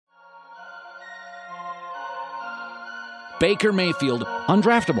Baker Mayfield,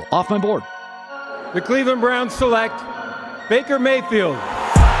 undraftable, off my board. The Cleveland Browns select Baker Mayfield. What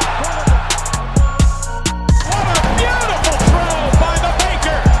a beautiful throw by the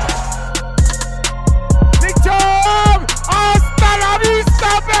Baker! Nick Chubb! Hasta la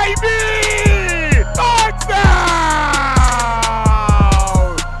vista, baby! Touchdown!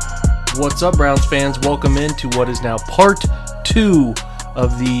 What's up, Browns fans? Welcome into what is now part 2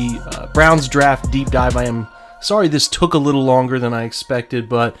 of the Browns Draft Deep Dive. I am sorry this took a little longer than I expected,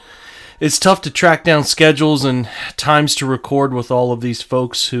 but it's tough to track down schedules and times to record with all of these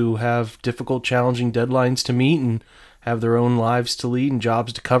folks who have difficult, challenging deadlines to meet and have their own lives to lead and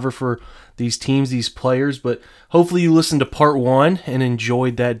jobs to cover for these teams, these players. But hopefully you listened to part 1 and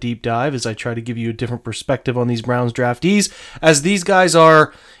enjoyed that deep dive as I try to give you a different perspective on these Browns draftees, as these guys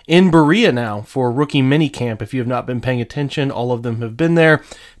are in Berea now for rookie minicamp. If you have not been paying attention, all of them have been there.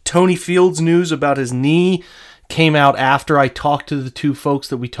 Tony Fields' news about his knee came out after I talked to the two folks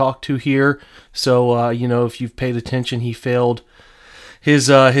that we talked to here. So, if you've paid attention, he failed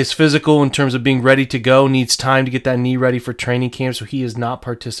his physical in terms of being ready to go, needs time to get that knee ready for training camp. So he is not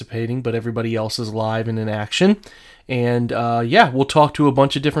participating, but everybody else is live and in action. And we'll talk to a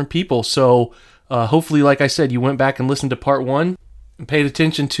bunch of different people. So hopefully, like I said, you went back and listened to part 1 and paid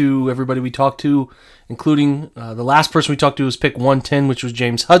attention to everybody we talked to, including the last person we talked to was pick 110, which was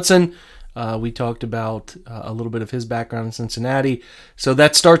James Hudson. We talked about a little bit of his background in Cincinnati. So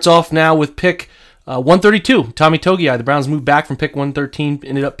that starts off now with pick 132, Tommy Togiai. The Browns moved back from pick 113,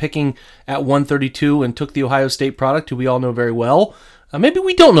 ended up picking at 132 and took the Ohio State product, who we all know very well. Maybe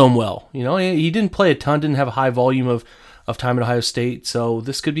we don't know him well. He didn't play a ton, didn't have a high volume of time at Ohio State. So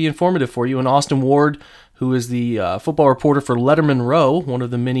this could be informative for you. And Austin Ward, who is the football reporter for Letterman Row, one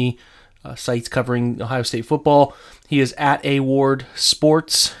of the many sites covering Ohio State football. He is at A Ward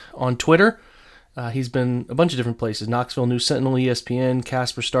Sports on Twitter. He's been a bunch of different places: Knoxville News Sentinel, ESPN,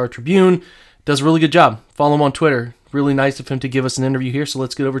 Casper Star Tribune. Does a really good job. Follow him on Twitter. Really nice of him to give us an interview here. So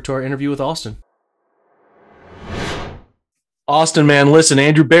let's get over to our interview with Austin. Austin, man, listen,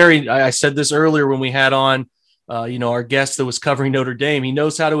 Andrew Berry, I said this earlier when we had on, our guest that was covering Notre Dame. He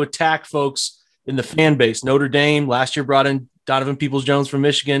knows how to attack folks in the fan base. Notre Dame last year brought in Donovan Peoples-Jones from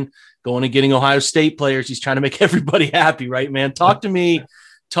Michigan, going and getting Ohio State players. He's trying to make everybody happy, right, man? Talk to me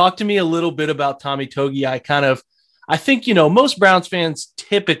a little bit about Tommy Togiai. I think, most Browns fans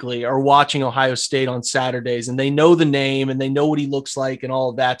typically are watching Ohio State on Saturdays, and they know the name and they know what he looks like and all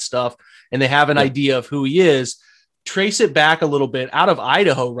of that stuff, and they have an idea of who he is. Trace it back a little bit out of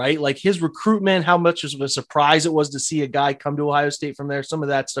Idaho, right? Like his recruitment, how much of a surprise it was to see a guy come to Ohio State from there, some of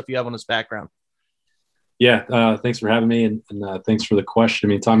that stuff you have on his background. Yeah, thanks for having me, and thanks for the question. I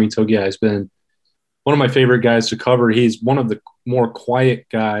mean, Tommy Togiai has been one of my favorite guys to cover. He's one of the more quiet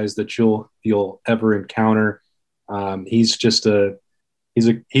guys that you'll ever encounter. He's just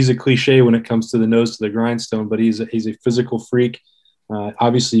he's a cliche when it comes to the nose to the grindstone, but he's a physical freak.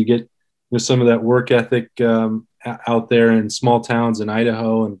 Obviously, you get some of that work ethic out there in small towns in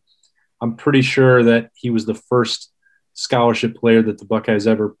Idaho, and I'm pretty sure that he was the first scholarship player that the Buckeyes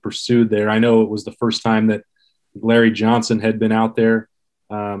ever pursued there. I know it was the first time that Larry Johnson had been out there,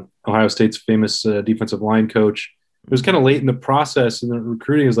 Ohio State's famous defensive line coach. It was kind of late in the process, and the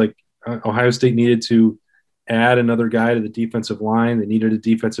recruiting was like Ohio State needed to add another guy to the defensive line. They needed a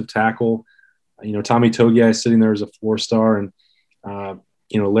defensive tackle. Tommy Togiai sitting there as a 4-star, and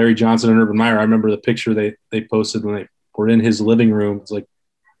Larry Johnson and Urban Meyer. I remember the picture they posted when they were in his living room. It's like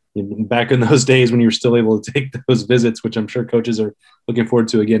back in those days when you were still able to take those visits, which I'm sure coaches are looking forward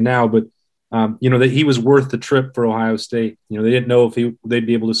to again now. But that he was worth the trip for Ohio State. They didn't know if they'd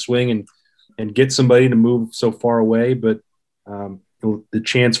be able to swing and get somebody to move so far away, but the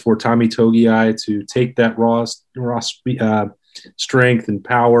chance for Tommy Togiai to take that raw strength and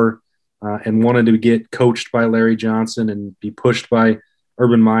power and wanted to get coached by Larry Johnson and be pushed by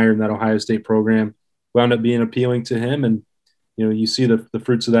Urban Meyer in that Ohio State program wound up being appealing to him. And, you see the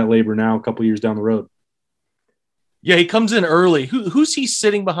fruits of that labor now a couple years down the road. Yeah, he comes in early. Who's he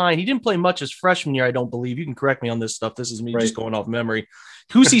sitting behind? He didn't play much his freshman year, I don't believe. You can correct me on this stuff. This is me just going off memory.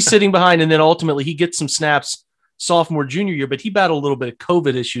 Who's he sitting behind? And then ultimately he gets some snaps sophomore, junior year, but he battled a little bit of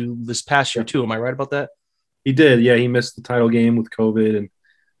COVID issue this past year too. Am I right about that? He did. Yeah, he missed the title game with COVID.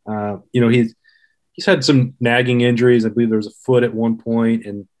 And, he's had some nagging injuries. I believe there was a foot at one point.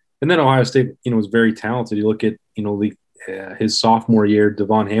 And then Ohio State, was very talented. You look at, his sophomore year,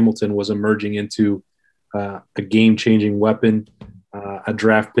 Devon Hamilton was emerging into a game-changing weapon, a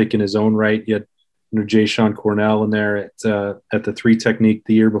draft pick in his own right. You had Jay Sean Cornell in there at the 3 technique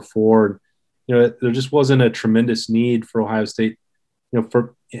the year before. There just wasn't a tremendous need for Ohio State,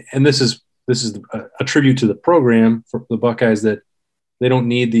 and this is this is a tribute to the program for the Buckeyes, that they don't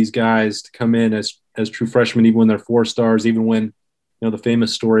need these guys to come in as true freshmen, even when they're 4 stars, even when, the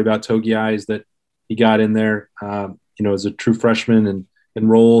famous story about Togiai is that he got in there, as a true freshman and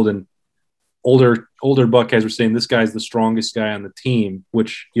enrolled, and older Buckeyes were saying this guy's the strongest guy on the team,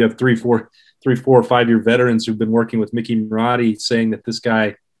 which you have 3, 4, or 5 year veterans who've been working with Mickey Marotti saying that this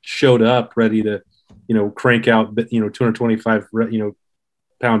guy showed up ready to, crank out, 225,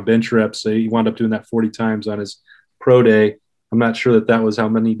 pound bench reps. So he wound up doing that 40 times on his pro day. I'm not sure that was how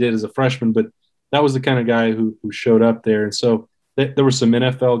many he did as a freshman, but that was the kind of guy who showed up there. And so there were some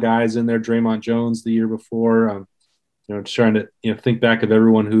NFL guys in there, Draymond Jones the year before, trying to, think back of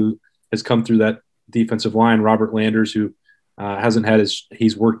everyone who has come through that defensive line. Robert Landers, who hasn't had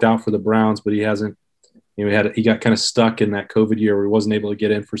he's worked out for the Browns, but he hasn't, he got kind of stuck in that COVID year where he wasn't able to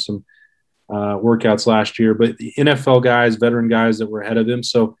get in for some workouts last year. But the NFL guys, veteran guys that were ahead of him,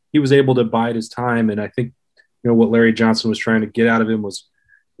 so he was able to bide his time. And I think, what Larry Johnson was trying to get out of him was,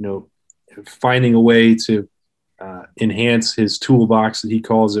 finding a way to enhance his toolbox, that he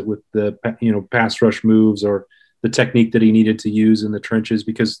calls it, with the, pass rush moves or the technique that he needed to use in the trenches,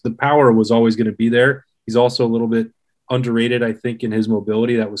 because the power was always going to be there. He's also a little bit underrated, I think, in his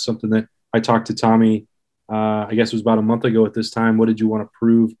mobility. That was something that I talked to Tommy, I guess it was about a month ago at this time. What did you want to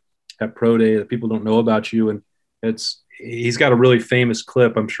prove at Pro Day that people don't know about you? And he's got a really famous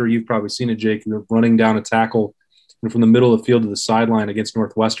clip. I'm sure you've probably seen it, Jake. They're running down a tackle from the middle of the field to the sideline against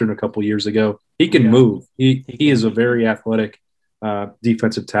Northwestern a couple years ago. He can move. He is a very athletic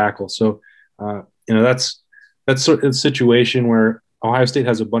defensive tackle. So, that's sort of a situation where Ohio State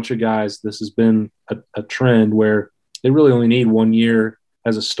has a bunch of guys. This has been a trend where they really only need 1 year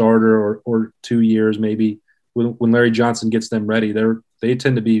as a starter or 2 years maybe. When Larry Johnson gets them ready, they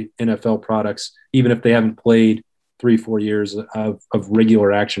tend to be NFL products, even if they haven't played 3-4 years of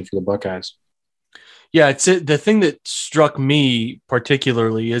regular action for the Buckeyes. Yeah, the thing that struck me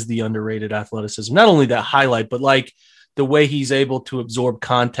particularly is the underrated athleticism. Not only that highlight, but like the way he's able to absorb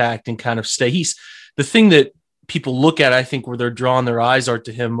contact and kind of stay. He's the thing that people look at, I think, where they're drawing their eyes are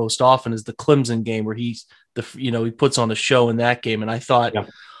to him most often is the Clemson game, where he puts on a show in that game. And I thought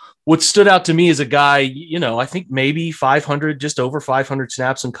what stood out to me as a guy, I think maybe 500, just over 500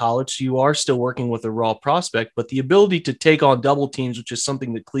 snaps in college. So you are still working with a raw prospect, but the ability to take on double teams, which is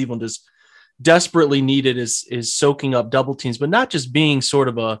something that Cleveland is desperately needed, is soaking up double teams, but not just being sort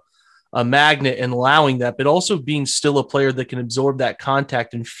of a magnet and allowing that, but also being still a player that can absorb that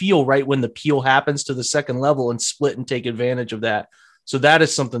contact and feel right when the peel happens to the second level and split and take advantage of that. So that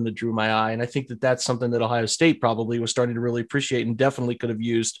is something that drew my eye. And I think that that's something that Ohio State probably was starting to really appreciate and definitely could have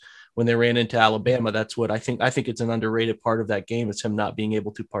used when they ran into Alabama. That's what I think it's an underrated part of that game. It's him not being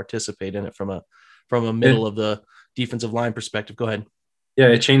able to participate in it from a middle of the defensive line perspective. Go ahead. Yeah,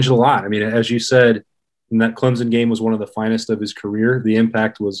 it changed a lot. I mean, as you said, that Clemson game was one of the finest of his career. The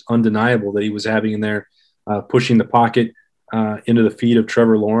impact was undeniable that he was having in there, pushing the pocket into the feet of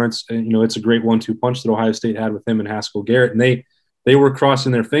Trevor Lawrence. And, it's a great 1-2 punch that Ohio State had with him and Haskell Garrett. And they were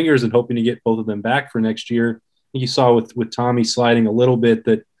crossing their fingers and hoping to get both of them back for next year. You saw with Tommy sliding a little bit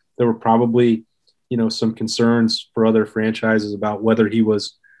that there were probably, some concerns for other franchises about whether he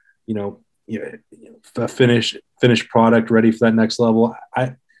was, a finished product ready for that next level.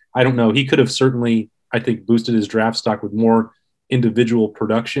 I don't know. He could have certainly, I think, boosted his draft stock with more individual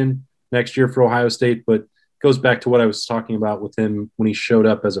production next year for Ohio State, but it goes back to what I was talking about with him when he showed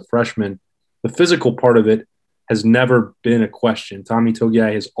up as a freshman. The physical part of it has never been a question. Tommy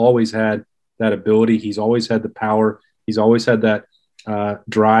Togiai has always had that ability. He's always had the power. He's always had that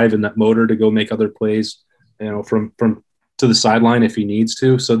drive and that motor to go make other plays, from to the sideline if he needs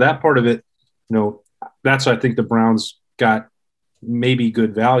to. So that part of it, that's why I think the Browns got maybe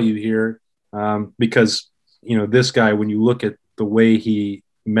good value here, because, this guy, when you look at the way he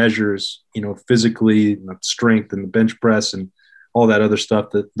measures, physically, strength and the bench press and all that other stuff,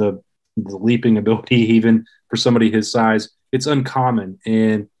 the leaping ability, even for somebody his size, it's uncommon.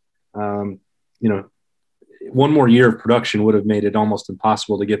 And, one more year of production would have made it almost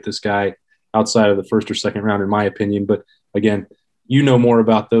impossible to get this guy outside of the first or second round, in my opinion. But again, more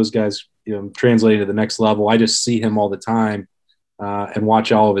about those guys, translating to the next level. I just see him all the time and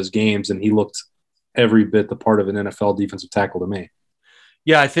watch all of his games, and he looked every bit the part of an NFL defensive tackle to me.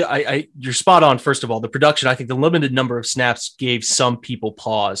 Yeah, I think you're spot on. First of all, the production, I think the limited number of snaps gave some people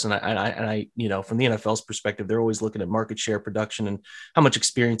pause. And I from the NFL's perspective, they're always looking at market share, production, and how much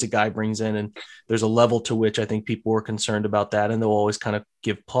experience a guy brings in. And there's a level to which I think people were concerned about that, and they'll always kind of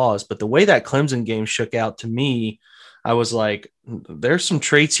give pause. But the way that Clemson game shook out to me, I was like, there's some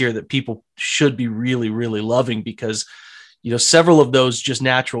traits here that people should be really, really loving, because several of those just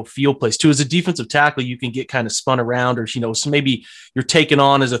natural field plays too. As a defensive tackle, you can get kind of spun around, or, so maybe you're taking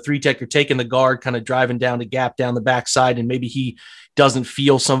on as a 3-tech, you're taking the guard, kind of driving down the gap down the backside, and maybe he doesn't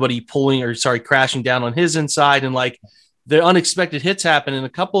feel somebody crashing down on his inside. And like the unexpected hits happen. And a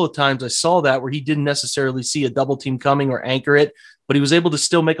couple of times I saw that where he didn't necessarily see a double team coming or anchor it, but he was able to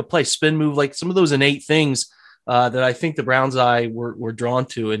still make a play, spin move, like some of those innate things that I think the Browns eye were drawn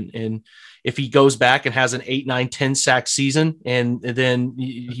to. And if he goes back and has an 8, 9, 10 sack season, and then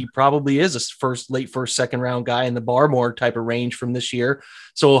he probably is a late first, second round guy in the Barmore type of range from this year.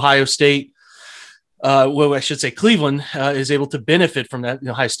 So Ohio State, Cleveland is able to benefit from that.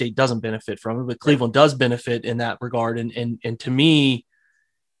 Ohio State doesn't benefit from it, but Cleveland does benefit in that regard. And to me,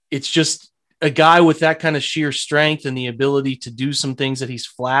 it's just a guy with that kind of sheer strength and the ability to do some things that he's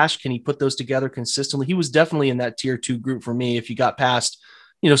flashed. Can he put those together consistently? He was definitely in that tier 2 group for me. If you got past,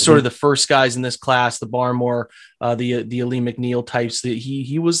 sort of the first guys in this class, the Barmore, the Ali McNeil types,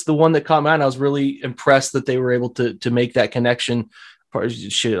 he was the one that caught my eye. I was really impressed that they were able to make that connection.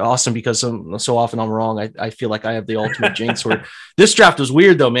 Shit, awesome, because so often I'm wrong. I feel like I have the ultimate jinx. Where this draft was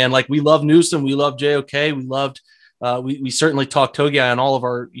weird though, man. Like we love Newsome, we love JOK, we loved. We certainly talked Togiai on all of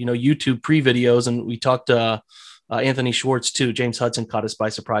our YouTube pre-videos, and we talked Anthony Schwartz too. James Hudson caught us by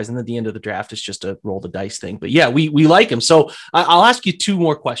surprise, and at the end of the draft, it's just a roll the dice thing. But yeah, we like him. So I'll ask you 2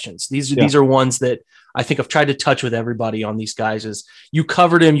 more questions. These are ones that I think I've tried to touch with everybody on these guys. Is you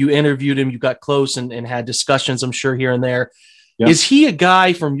covered him, you interviewed him, you got close and had discussions, I'm sure, here and there. Yep. Is he a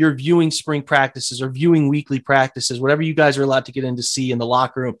guy from your viewing spring practices or viewing weekly practices, whatever you guys are allowed to get in to see in the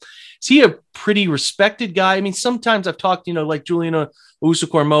locker room? Is he a pretty respected guy? I mean, sometimes I've talked, like Julian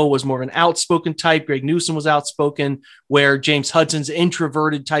Owusu-Koramoah was more of an outspoken type. Greg Newsome was outspoken, where James Hudson's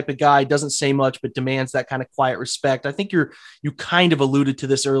introverted type of guy, doesn't say much, but demands that kind of quiet respect. I think you kind of alluded to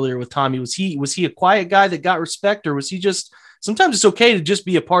this earlier with Tommy. Was he a quiet guy that got respect, or was he just, sometimes it's okay to just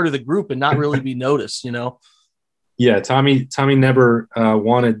be a part of the group and not really be noticed, Yeah, Tommy never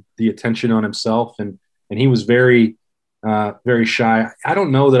wanted the attention on himself, and he was very, very shy. I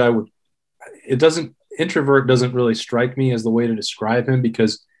don't know that introvert doesn't really strike me as the way to describe him,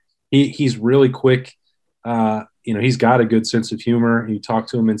 because he's really quick. He's got a good sense of humor. You talk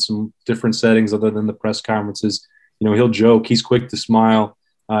to him in some different settings other than the press conferences. He'll joke. He's quick to smile.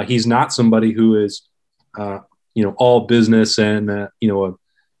 He's not somebody who is, all business and,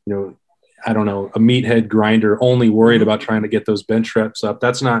 I don't know, a meathead grinder, only worried about trying to get those bench reps up.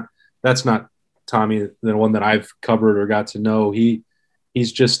 That's not Tommy, the one that I've covered or got to know. He's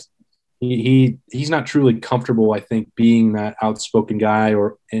not truly comfortable, I think, being that outspoken guy,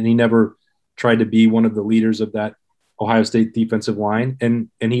 and he never tried to be one of the leaders of that Ohio State defensive line. And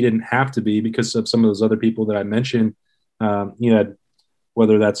he didn't have to be, because of some of those other people that I mentioned. You had,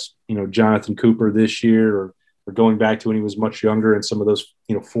 whether that's, Jonathan Cooper this year or going back to when he was much younger, and some of those,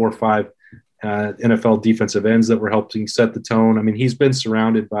 4 or 5 NFL defensive ends that were helping set the tone. I mean, he's been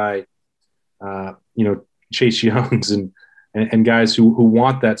surrounded by, Chase Youngs and guys who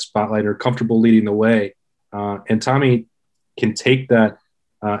want that spotlight, are comfortable leading the way. And Tommy can take that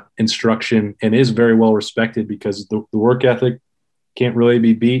instruction and is very well respected, because the work ethic can't really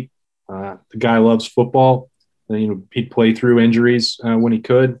be beat. The guy loves football. He'd play through injuries when he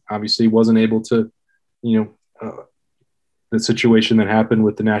could. Obviously, wasn't able to, the situation that happened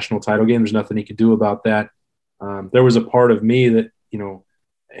with the national title game. There's nothing he could do about that. There was a part of me that,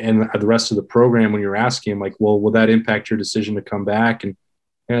 and the rest of the program, when you're asking him, like, well, will that impact your decision to come back? And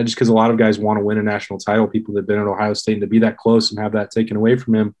just because a lot of guys want to win a national title, people that have been at Ohio State, and to be that close and have that taken away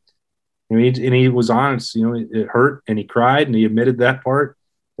from him. He was honest, it hurt, and he cried, and he admitted that part,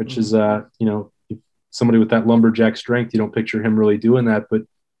 which is, somebody with that lumberjack strength, you don't picture him really doing that, but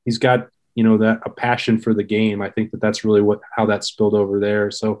he's got, that a passion for the game. I think that's really how that spilled over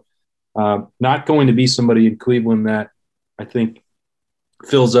there. So not going to be somebody in Cleveland that I think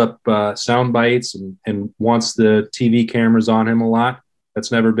fills up sound bites and wants the TV cameras on him a lot.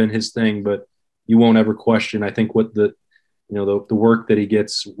 That's never been his thing, but you won't ever question, I think, what the work that he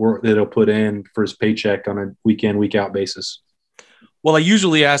gets, that he'll put in for his paycheck on a week in, week out basis. Well, I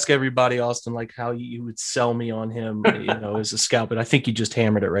usually ask everybody, Austin, like how you would sell me on him, as a scout, but I think you just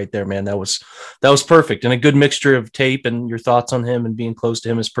hammered it right there, man. That was perfect, and a good mixture of tape and your thoughts on him and being close to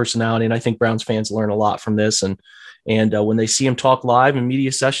him, his personality. And I think Browns fans learn a lot from this. And when they see him talk live in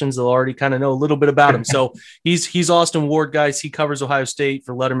media sessions, they'll already kind of know a little bit about him. So he's Austin Ward, guys. He covers Ohio State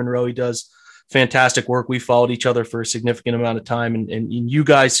for Letterman Row. He does fantastic work. We followed each other for a significant amount of time, and you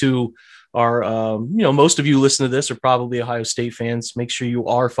guys who are, most of you listen to this are probably Ohio State fans. Make sure you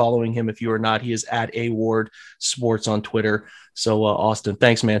are following him. If you are not, he is at A Ward Sports on Twitter. So Austin,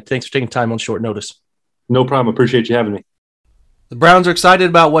 thanks, man. Thanks for taking time on short notice. No problem. Appreciate you having me. The Browns are excited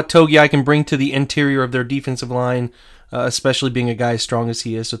about what Togiai can bring to the interior of their defensive line, especially being a guy as strong as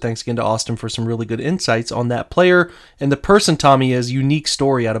he is. So thanks again to Austin for some really good insights on that player and the person Tommy is. Unique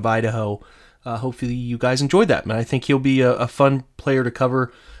story out of Idaho. Hopefully you guys enjoyed that, man. I think he'll be a fun player to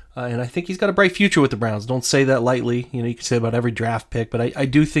cover. And I think he's got a bright future with the Browns. Don't say that lightly. You can say about every draft pick, but I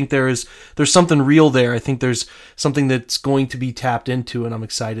do think there's something real there. I think there's something that's going to be tapped into, and I'm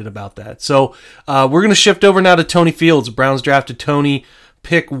excited about that. So we're going to shift over now to Tony Fields. Browns drafted Tony,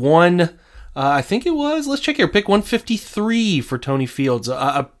 pick one. I think it was. Let's check here. Pick 153 for Tony Fields.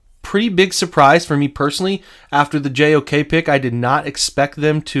 A pretty big surprise for me personally. After the JOK pick, I did not expect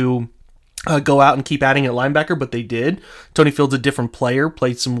them to go out and keep adding at linebacker, but they did. Tony Fields, a different player,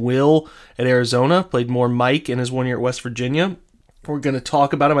 played some Will at Arizona, played more Mike in his 1 year at West Virginia. We're going to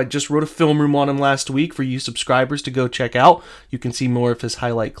talk about him. I just wrote a film room on him last week for you subscribers to go check out. You can see more of his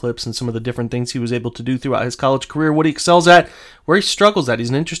highlight clips and some of the different things he was able to do throughout his college career, what he excels at, where he struggles at. He's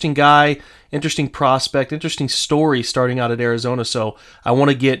an interesting guy, interesting prospect, interesting story starting out at Arizona. So I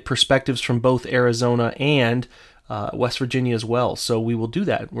want to get perspectives from both Arizona and West Virginia as well. So we will do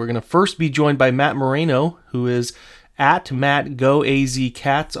that. We're going to first be joined by Matt Moreno, who is at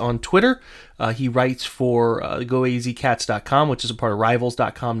MattGoAZCats on Twitter. He writes for GoAZCats.com, which is a part of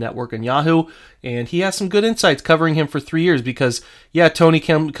Rivals.com network and Yahoo. And he has some good insights covering him for 3 years because, yeah, Tony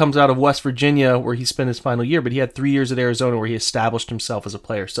comes out of West Virginia where he spent his final year, but he had 3 years at Arizona where he established himself as a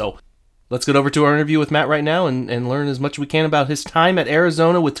player. So let's get over to our interview with Matt right now and learn as much as we can about his time at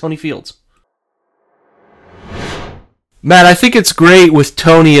Arizona with Tony Fields. Matt, I think it's great with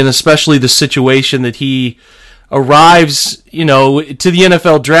Tony and especially the situation that he arrives, to the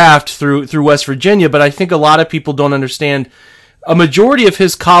NFL draft through West Virginia, but I think a lot of people don't understand a majority of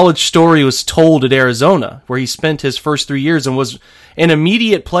his college story was told at Arizona, where he spent his first 3 years and was an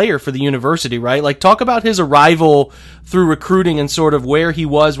immediate player for the university, right? Like, talk about his arrival through recruiting and sort of where he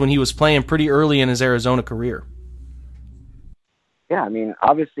was when he was playing pretty early in his Arizona career. Yeah, I mean,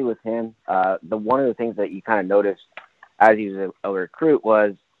 obviously with him, one of the things that you kind of noticed as he was a recruit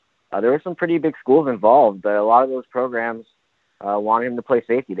was there were some pretty big schools involved, but a lot of those programs wanted him to play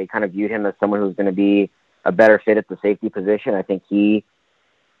safety. They kind of viewed him as someone who's going to be a better fit at the safety position. I think he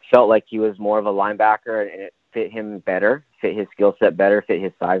felt like he was more of a linebacker, and it fit him better, fit his skill set better, fit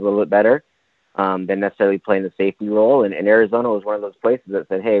his size a little bit better than necessarily playing the safety role. And Arizona was one of those places that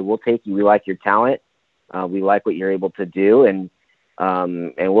said, hey, we'll take you. We like your talent. We like what you're able to do, and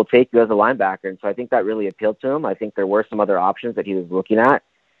we'll take you as a linebacker. And so I think that really appealed to him. I think there were some other options that he was looking at,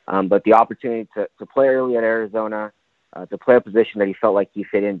 but the opportunity to play early at Arizona, to play a position that he felt like he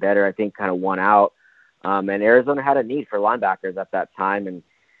fit in better, I think kind of won out. And Arizona had a need for linebackers at that time, and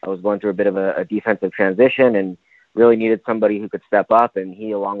I was going through a bit of a defensive transition and really needed somebody who could step up. And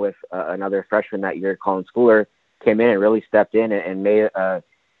he, along with another freshman that year, Colin Schooler, came in and really stepped in and made a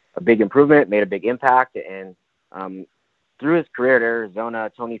big improvement, made a big impact. And through his career at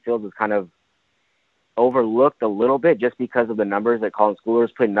Arizona, Tony Fields was kind of overlooked a little bit just because of the numbers that Colin Schooler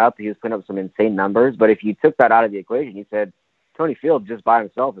was putting up. He was putting up some insane numbers. But if you took that out of the equation, you said Tony Fields just by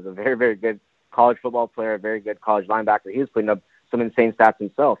himself is a very, very good college football player, a very good college linebacker. He was putting up some insane stats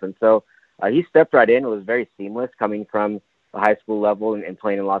himself. And so he stepped right in. It was very seamless coming from the high school level and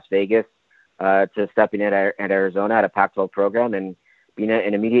playing in Las Vegas to stepping in at Arizona at a Pac-12 program and being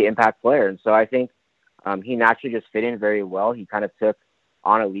an immediate impact player. And so I think he naturally just fit in very well. He kind of took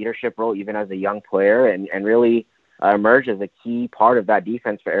on a leadership role even as a young player and really emerged as a key part of that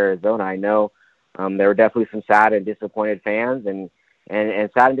defense for Arizona. I know there were definitely some sad and disappointed fans and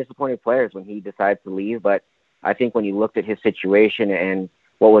sad and disappointed players when he decided to leave. But I think when you looked at his situation and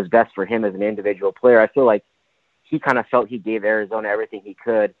what was best for him as an individual player, I feel like he kind of felt he gave Arizona everything he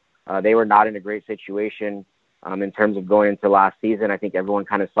could. They were not in a great situation in terms of going into last season. I think everyone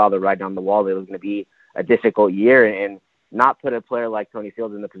kind of saw the writing on the wall that it was going to be a difficult year and not put a player like Tony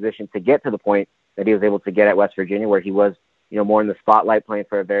Fields in the position to get to the point that he was able to get at West Virginia, where he was, more in the spotlight, playing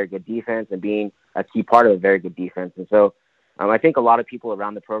for a very good defense and being a key part of a very good defense. And so I think a lot of people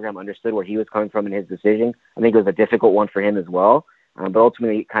around the program understood where he was coming from in his decision. I think it was a difficult one for him as well, but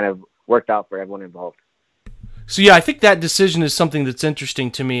ultimately it kind of worked out for everyone involved. So, yeah, I think that decision is something that's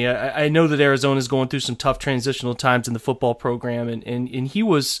interesting to me. I know that Arizona is going through some tough transitional times in the football program, and he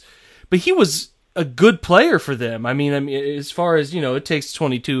was a good player for them. I mean, as far as, it takes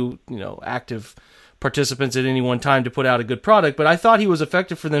 22, active participants at any one time to put out a good product, but I thought he was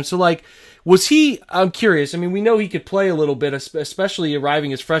effective for them. So, was he, I'm curious, we know he could play a little bit, especially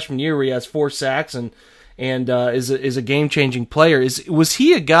arriving his freshman year where he has 4 sacks and and is a game-changing player. Was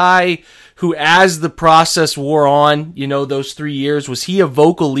he a guy who, as the process wore on, those 3 years, was he a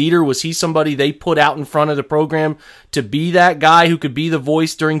vocal leader? Was he somebody they put out in front of the program to be that guy who could be the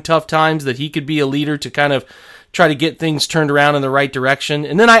voice during tough times, that he could be a leader to kind of try to get things turned around in the right direction?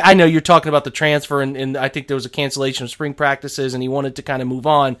 And then I know you're talking about the transfer, and I think there was a cancellation of spring practices, and he wanted to kind of move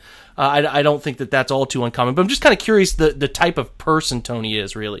on. I don't think that's all too uncommon, but I'm just kind of curious the type of person Tony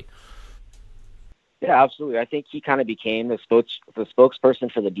is, really. Yeah, absolutely. I think he kind of became the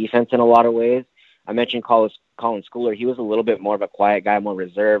spokesperson for the defense in a lot of ways. I mentioned Colin Schooler. He was a little bit more of a quiet guy, more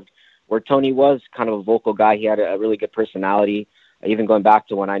reserved, where Tony was kind of a vocal guy. He had a really good personality, even going back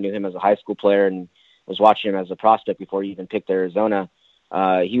to when I knew him as a high school player and was watching him as a prospect before he even picked Arizona.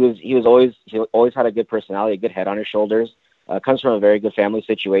 He always had a good personality, a good head on his shoulders. Comes from a very good family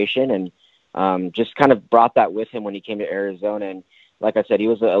situation, and just kind of brought that with him when he came to Arizona. And like I said, he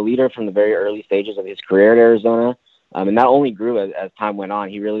was a leader from the very early stages of his career at Arizona, and that only grew as time went on.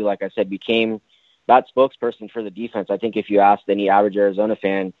 He really, like I said, became that spokesperson for the defense. I think if you asked any average Arizona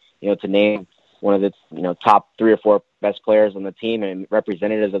fan, to name one of the top 3 or 4 best players on the team and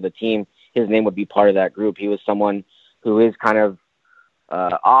representatives of the team, his name would be part of that group. He was someone who is kind of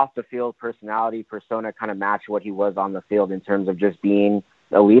off the field persona kind of matched what he was on the field in terms of just being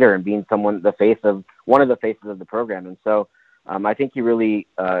a leader and being one of the faces of the program. And so I think he really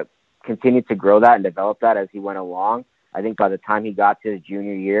continued to grow that and develop that as he went along. I think by the time he got to his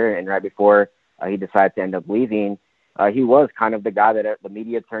junior year and right before he decided to end up leaving, he was kind of the guy that the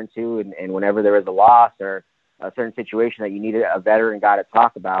media turned to, and whenever there was a loss or a certain situation that you needed a veteran guy to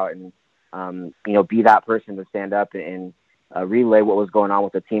talk about and be that person to stand up and relay what was going on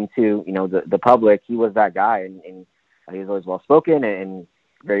with the team to the public. He was that guy, and he was always well spoken and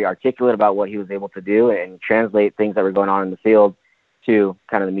very articulate about what he was able to do and translate things that were going on in the field to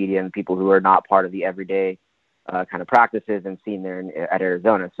kind of the media and people who are not part of the everyday kind of practices and scene there at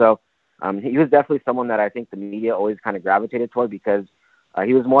Arizona. So he was definitely someone that I think the media always kind of gravitated toward because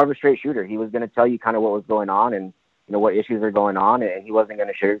he was more of a straight shooter. He was going to tell you kind of what was going on and what issues are going on, and he wasn't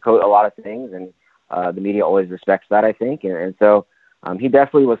going to sugarcoat a lot of things. And the media always respects that, I think. And so he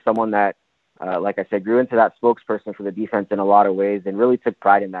definitely was someone that, like I said, grew into that spokesperson for the defense in a lot of ways and really took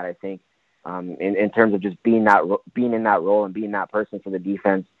pride in that, I think, in terms of just being in that role and being that person for the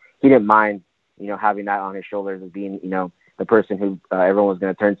defense. He didn't mind, having that on his shoulders as being, the person who everyone was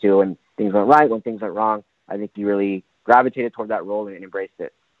going to turn to when things went right, when things went wrong. I think he really gravitated toward that role and embraced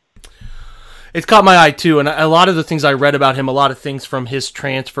it. It's caught my eye too, and a lot of the things I read about him, a lot of things from his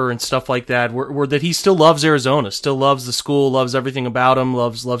transfer and stuff like that, were that he still loves Arizona, still loves the school, loves everything about him,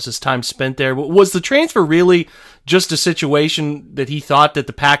 loves his time spent there. Was the transfer really just a situation that he thought that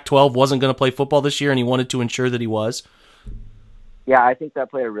the Pac-12 wasn't going to play football this year, and he wanted to ensure that he was? Yeah, I think that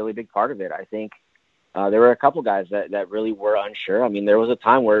played a really big part of it. I think there were a couple guys that really were unsure. I mean, there was a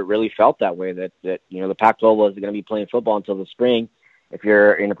time where it really felt that way, that the Pac-12 wasn't going to be playing football until the spring. If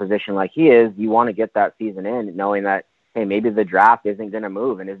you're in a position like he is, you want to get that season in knowing that, hey, maybe the draft isn't going to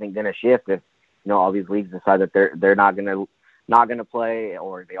move and isn't going to shift if, all these leagues decide that they're not going to play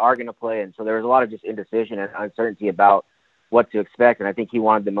or they are going to play. And so there was a lot of just indecision and uncertainty about what to expect. And I think he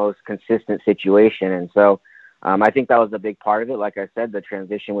wanted the most consistent situation. And so I think that was a big part of it. Like I said, the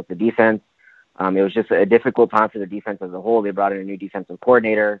transition with the defense, it was just a difficult time for the defense as a whole. They brought in a new defensive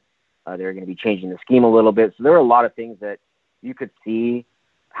coordinator. They were going to be changing the scheme a little bit. So there were a lot of things that you could see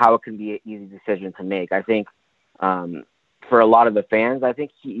how it can be an easy decision to make. I think for a lot of the fans, I think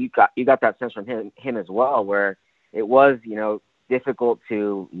you got that sense from him as well, where it was, difficult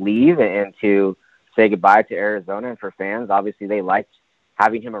to leave and to say goodbye to Arizona. And for fans, obviously they liked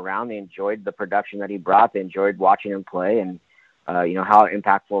having him around. They enjoyed the production that he brought. They enjoyed watching him play and, how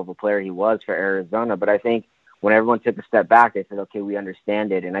impactful of a player he was for Arizona. But I think when everyone took a step back, they said, okay, we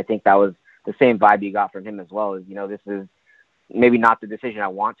understand it. And I think that was the same vibe you got from him as well, is, this is maybe not the decision I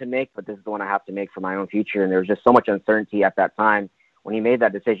want to make, but this is the one I have to make for my own future. And there was just so much uncertainty at that time when he made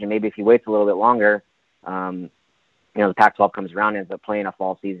that decision. Maybe if he waits a little bit longer, the Pac-12 comes around and ends up playing a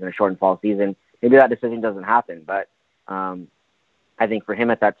fall season, a shortened fall season. Maybe that decision doesn't happen. But I think for him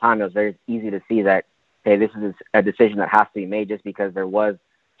at that time, it was very easy to see that, hey, this is a decision that has to be made just because there was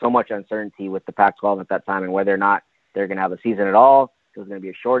so much uncertainty with the Pac-12 at that time and whether or not they're going to have a season at all, if it was going to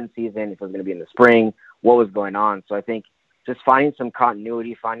be a shortened season, if it was going to be in the spring, what was going on. So I think just finding some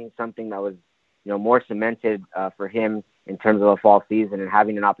continuity, finding something that was, more cemented for him in terms of a fall season and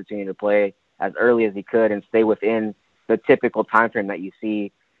having an opportunity to play as early as he could and stay within the typical time frame that you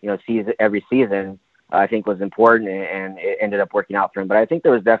see, every season, I think was important, and it ended up working out for him. But I think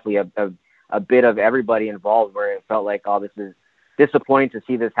there was definitely a bit of everybody involved where it felt like, oh, this is disappointing to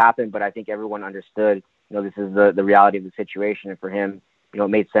see this happen, but I think everyone understood, this is the reality of the situation. And for him, it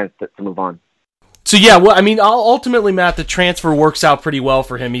made sense to move on. So, yeah, well, I mean, ultimately, Matt, the transfer works out pretty well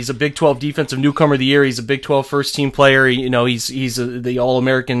for him. He's a Big 12 Defensive Newcomer of the Year. He's a Big 12 first-team player. He's the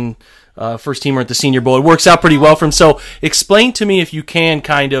All-American first-teamer at the Senior Bowl. It works out pretty well for him. So explain to me, if you can,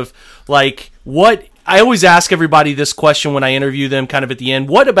 kind of, like, what – I always ask everybody this question when I interview them kind of at the end.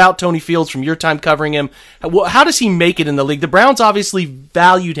 What about Tony Fields from your time covering him? How does he make it in the league? The Browns obviously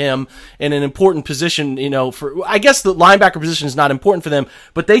valued him in an important position, I guess the linebacker position is not important for them,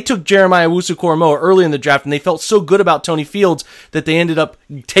 but they took Jeremiah Owusu-Koramoah early in the draft, and they felt so good about Tony Fields that they ended up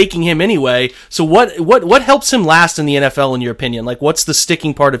taking him anyway. So what helps him last in the NFL, in your opinion? Like, what's the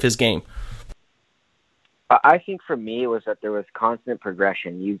sticking part of his game? I think for me, it was that there was constant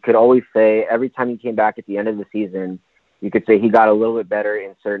progression. You could always say every time he came back at the end of the season, you could say he got a little bit better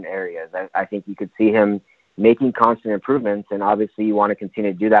in certain areas. I think you could see him making constant improvements, and obviously you want to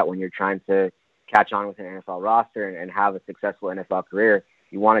continue to do that when you're trying to catch on with an NFL roster and have a successful NFL career.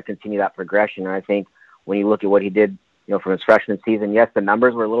 You want to continue that progression, and I think when you look at what he did, from his freshman season, yes, the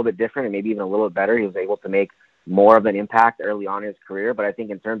numbers were a little bit different and maybe even a little bit better. He was able to make more of an impact early on in his career, but I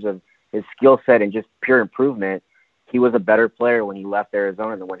think in terms of his skill set and just pure improvement, he was a better player when he left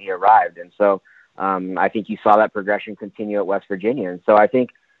Arizona than when he arrived. And so I think you saw that progression continue at West Virginia. And so I think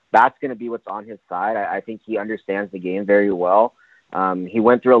that's going to be what's on his side. I think he understands the game very well. He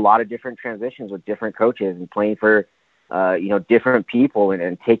went through a lot of different transitions with different coaches and playing for, different people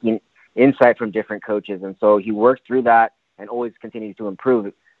and taking insight from different coaches. And so he worked through that and always continued to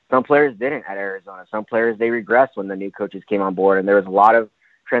improve. Some players didn't at Arizona. Some players, they regressed when the new coaches came on board. And there was a lot of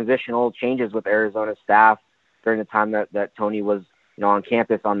transitional changes with Arizona staff during the time that Tony was, on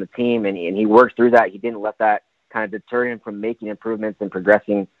campus on the team, and he worked through that. He didn't let that kind of deter him from making improvements and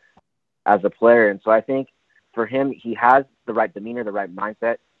progressing as a player. And so I think for him, he has the right demeanor, the right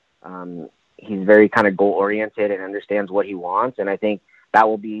mindset. He's very kind of goal oriented and understands what he wants. And I think that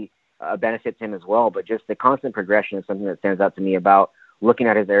will be a benefit to him as well. But just the constant progression is something that stands out to me about looking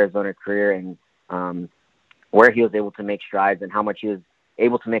at his Arizona career and where he was able to make strides and how much he was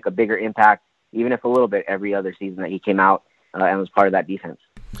able to make a bigger impact, even if a little bit, every other season that he came out and was part of that defense.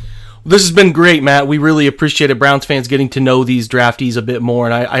 This has been great, Matt. We really appreciated Browns fans getting to know these draftees a bit more,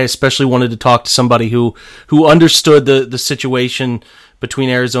 and I especially wanted to talk to somebody who understood the situation between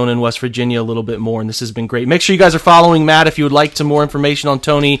Arizona and West Virginia a little bit more, and this has been great. Make sure you guys are following Matt if you would like some more information on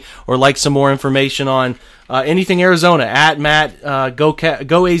Tony or like some more information on anything Arizona, at Matt,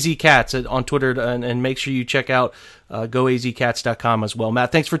 go AZ Cats on Twitter, and make sure you check out goazcats.com as well.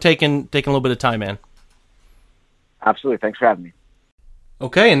 Matt, thanks for taking a little bit of time, man. Absolutely. Thanks for having me.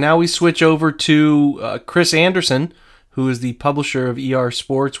 Okay, and now we switch over to Chris Anderson, who is the publisher of ER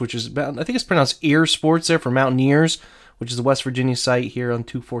Sports, which is I think it's pronounced EAR Sports there for Mountaineers, which is the West Virginia site here on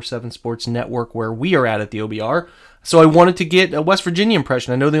 247 Sports Network, where we are at the OBR. So I wanted to get a West Virginia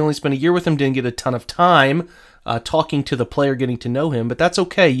impression. I know they only spent a year with him, didn't get a ton of time talking to the player, getting to know him, but that's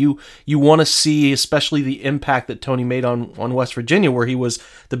okay. You want to see especially the impact that Tony made on West Virginia, where he was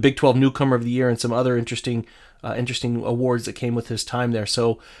the Big 12 Newcomer of the Year and some other interesting awards that came with his time there.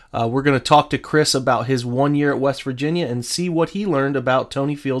 So we're going to talk to Chris about his 1 year at West Virginia and see what he learned about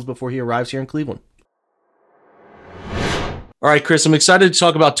Tony Fields before he arrives here in Cleveland. All right, Chris, I'm excited to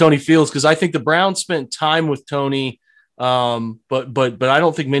talk about Tony Fields because I think the Browns spent time with Tony, but I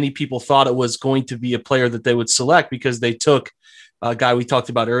don't think many people thought it was going to be a player that they would select because they took a guy we talked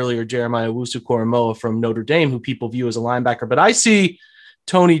about earlier, Jeremiah Owusu-Koramoah from Notre Dame, who people view as a linebacker. But I see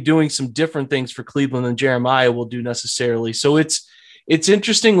Tony doing some different things for Cleveland than Jeremiah will do necessarily. So it's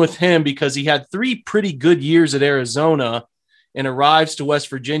interesting with him because he had 3 pretty good years at Arizona and arrives to West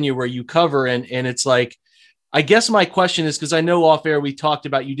Virginia where you cover. And it's like, I guess my question is, because I know off air we talked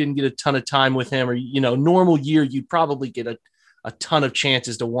about you didn't get a ton of time with him, or, normal year, you'd probably get a ton of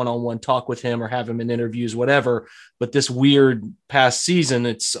chances to one-on-one talk with him or have him in interviews, whatever. But this weird past season,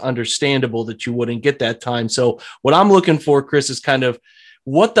 it's understandable that you wouldn't get that time. So what I'm looking for, Chris, is kind of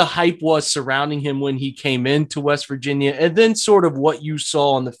what the hype was surrounding him when he came into West Virginia, and then sort of what you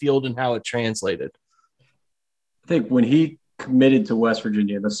saw on the field and how it translated. I think when he committed to West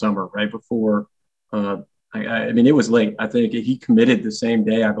Virginia in the summer, right before, I mean, it was late. I think he committed the same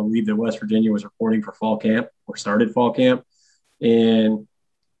day, I believe, that West Virginia was reporting for fall camp or started fall camp.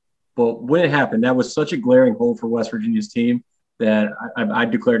 But when it happened, that was such a glaring hole for West Virginia's team that I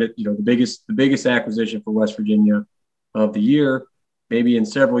declared it, the biggest acquisition for West Virginia of the year, maybe in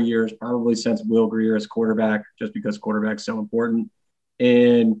several years, probably since Will Grier as quarterback, just because quarterback's so important.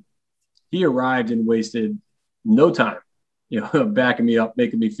 And he arrived and wasted no time, backing me up,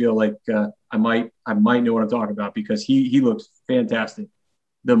 making me feel like I might know what I'm talking about, because he looked fantastic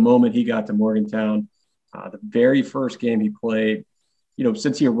the moment he got to Morgantown. The very first game he played,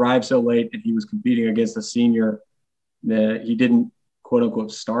 since he arrived so late and he was competing against a senior, that he didn't quote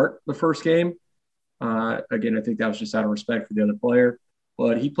unquote start the first game. Again, I think that was just out of respect for the other player,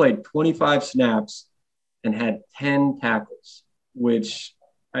 but he played 25 snaps and had 10 tackles, which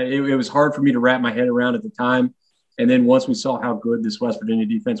it was hard for me to wrap my head around at the time. And then once we saw how good this West Virginia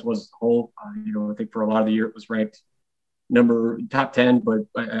defense was as a whole, I think for a lot of the year it was ranked top 10, but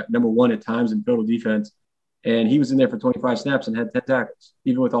number 1 at times in total defense. And he was in there for 25 snaps and had 10 tackles,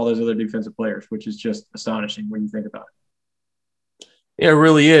 even with all those other defensive players, which is just astonishing when you think about it. Yeah, it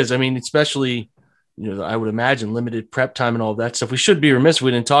really is. I mean, especially, I would imagine limited prep time and all of that stuff. We should be remiss if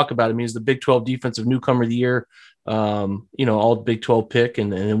we didn't talk about it. I mean, he's the Big 12 Defensive Newcomer of the Year, all Big 12 pick,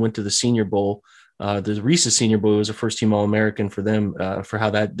 and then went to the Senior Bowl. The Reese's Senior Bowl was a first-team All-American for them for how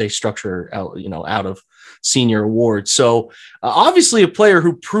that they structure out of senior awards. So obviously a player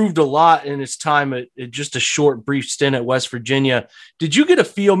who proved a lot in his time at just a short, brief stint at West Virginia. Did you get a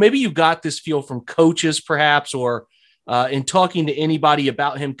feel? Maybe you got this feel from coaches, perhaps, or in talking to anybody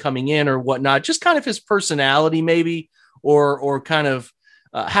about him coming in or whatnot, just kind of his personality, maybe, or kind of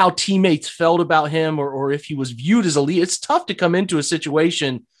how teammates felt about him, or if he was viewed as a leader. It's tough to come into a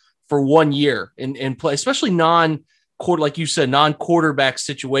situation for 1 year and play, especially like you said, non-quarterback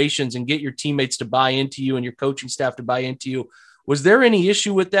situations, and get your teammates to buy into you and your coaching staff to buy into you. Was there any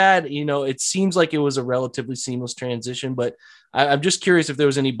issue with that? It seems like it was a relatively seamless transition, but I'm just curious if there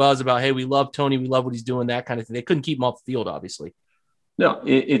was any buzz about, hey, we love Tony, we love what he's doing, that kind of thing. They couldn't keep him off the field, obviously. No,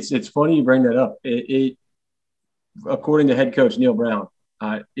 it's funny you bring that up. According to head coach Neil Brown,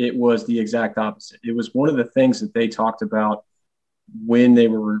 it was the exact opposite. It was one of the things that they talked about when they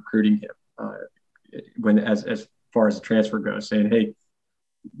were recruiting him, as far as the transfer goes, saying, hey,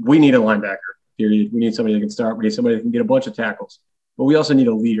 we need a linebacker, period. We need somebody that can start. We need somebody that can get a bunch of tackles. But we also need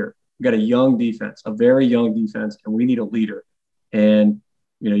a leader. We've got a young defense, a very young defense, and we need a leader. And,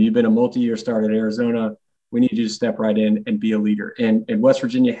 you've been a multi-year starter at Arizona. We need you to step right in and be a leader. And West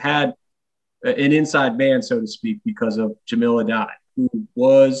Virginia had an inside man, so to speak, because of Jamil Adai, who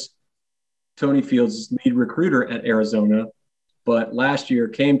was Tony Fields' lead recruiter at Arizona, but last year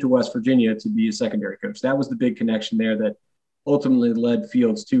came to West Virginia to be a secondary coach. That was the big connection there that ultimately led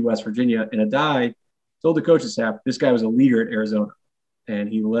Fields to West Virginia. And Adai told the coaching staff this guy was a leader at Arizona, and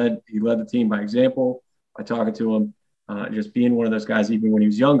he led the team by example, by talking to him, just being one of those guys even when he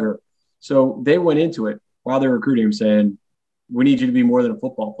was younger. So they went into it while they were recruiting him saying, we need you to be more than a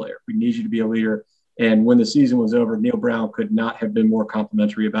football player. We need you to be a leader. And when the season was over, Neil Brown could not have been more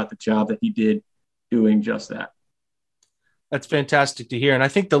complimentary about the job that he did doing just that. That's fantastic to hear. And I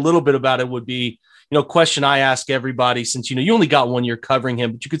think the little bit about it would be, question I ask everybody, since, you only got 1 year covering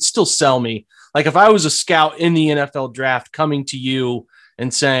him, but you could still sell me. Like if I was a scout in the NFL draft coming to you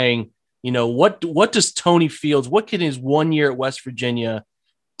and saying, what does Tony Fields, what can his 1 year at West Virginia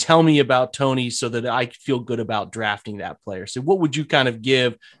tell me about Tony so that I feel good about drafting that player? So what would you kind of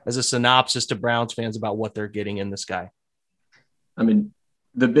give as a synopsis to Browns fans about what they're getting in this guy? I mean,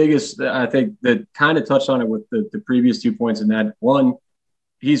 the biggest, I think, that kind of touched on it with the previous 2 points in that. One,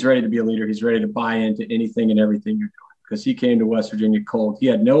 he's ready to be a leader. He's ready to buy into anything and everything you're doing because he came to West Virginia cold. He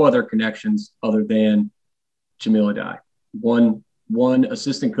had no other connections other than Jamil Adai, one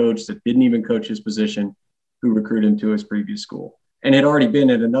assistant coach that didn't even coach his position who recruited him to his previous school and had already been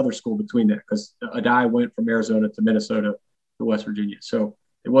at another school between that because Adai went from Arizona to Minnesota to West Virginia. So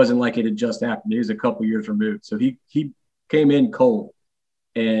it wasn't like it had just happened. He was a couple years removed. So he came in cold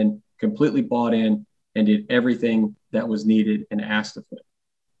and completely bought in and did everything that was needed and asked of him.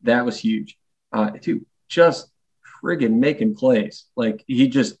 That was huge. Just friggin' making plays. Like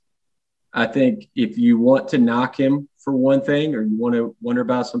I think if you want to knock him for one thing, or you want to wonder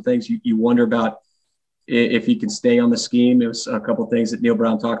about some things, you wonder about if he can stay on the scheme. It was a couple of things that Neil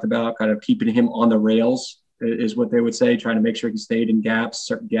Brown talked about, kind of keeping him on the rails is what they would say, trying to make sure he stayed in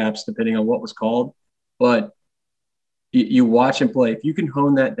certain gaps, depending on what was called. But you watch him play. If you can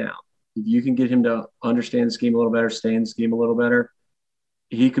hone that down, if you can get him to understand the scheme a little better, stay in the scheme a little better,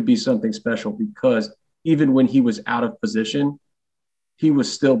 he could be something special because even when he was out of position, he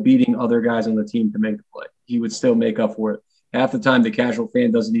was still beating other guys on the team to make the play. He would still make up for it. Half the time, the casual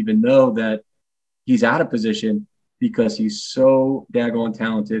fan doesn't even know that he's out of position because he's so daggone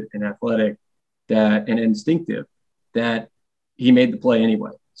talented and athletic and instinctive that he made the play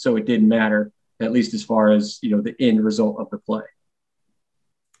anyway. So it didn't matter, at least as far as, the end result of the play.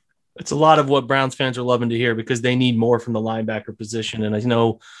 It's a lot of what Browns fans are loving to hear because they need more from the linebacker position. And I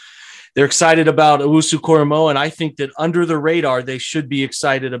know they're excited about Owusu Koromoa, and I think that under the radar, they should be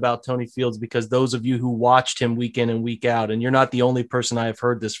excited about Tony Fields, because those of you who watched him week in and week out, and you're not the only person I have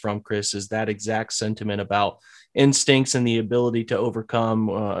heard this from, Chris, is that exact sentiment about instincts and the ability to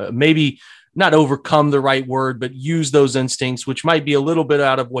overcome, maybe not overcome the right word, but use those instincts, which might be a little bit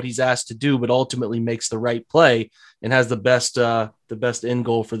out of what he's asked to do, but ultimately makes the right play and has the best end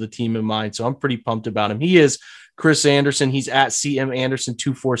goal for the team in mind. So I'm pretty pumped about him. He is Chris Anderson. He's at CM Anderson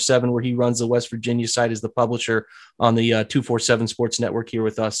 247, where he runs the West Virginia site as the publisher on the 247 Sports Network here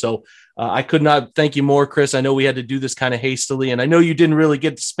with us. So I could not thank you more, Chris. I know we had to do this kind of hastily, and I know you didn't really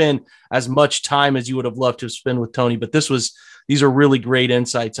get to spend as much time as you would have loved to spend with Tony, but these are really great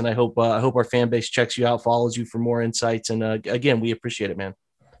insights, and I hope our fan base checks you out, follows you for more insights. And again, we appreciate it, man.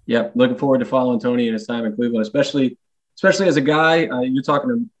 Yeah, looking forward to following Tony in his time in Cleveland, especially as a guy. You're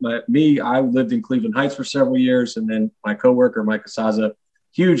talking to me. I lived in Cleveland Heights for several years, and then my coworker Mike Asaza,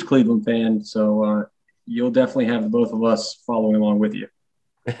 huge Cleveland fan. So you'll definitely have the both of us following along with you.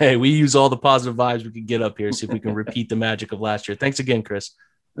 Hey, we use all the positive vibes we can get up here, see if we can repeat the magic of last year. Thanks again, Chris.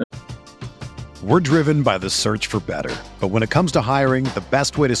 We're driven by the search for better. But when it comes to hiring, the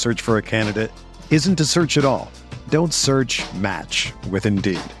best way to search for a candidate isn't to search at all. Don't search, match with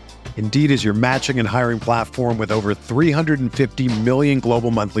Indeed. Indeed is your matching and hiring platform with over 350 million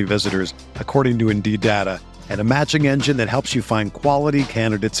global monthly visitors, according to Indeed data, and a matching engine that helps you find quality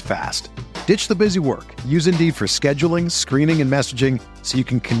candidates fast. Ditch the busy work. Use Indeed for scheduling, screening, and messaging so you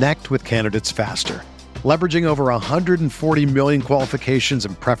can connect with candidates faster. Leveraging over 140 million qualifications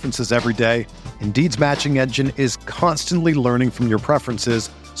and preferences every day, Indeed's matching engine is constantly learning from your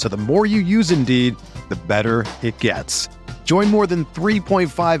preferences, so the more you use Indeed, the better it gets. Join more than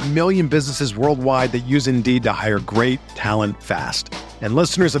 3.5 million businesses worldwide that use Indeed to hire great talent fast. And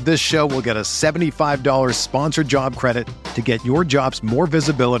listeners of this show will get a $75 sponsored job credit to get your jobs more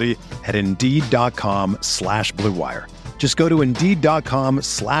visibility at Indeed.com/Blue Wire. Just go to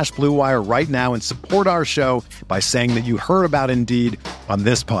Indeed.com/Blue Wire right now and support our show by saying that you heard about Indeed on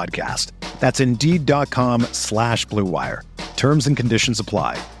this podcast. That's Indeed.com/Blue Wire. Terms and conditions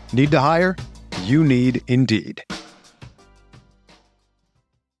apply. Need to hire? You need Indeed.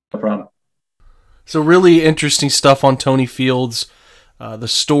 No problem. So really interesting stuff on Tony Fields, the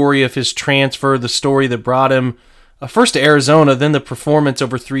story of his transfer, the story that brought him first to Arizona, then the performance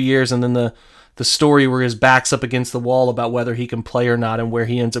over 3 years, and then the story where his back's up against the wall about whether he can play or not and where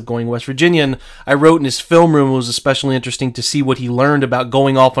he ends up going West Virginia. And I wrote in his film room, it was especially interesting to see what he learned about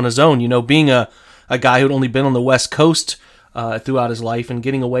going off on his own. You know, being a guy who'd only been on the West Coast throughout his life and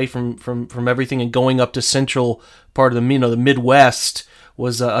getting away from everything and going up to central part of the Midwest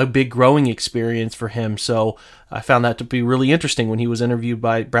was a big growing experience for him. So I found that to be really interesting when he was interviewed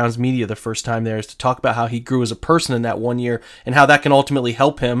by Browns media the first time there, is to talk about how he grew as a person in that 1 year and how that can ultimately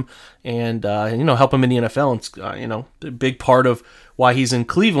help him and help him in the NFL. And a big part of why he's in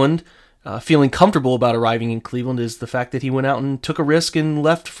Cleveland, feeling comfortable about arriving in Cleveland, is the fact that he went out and took a risk and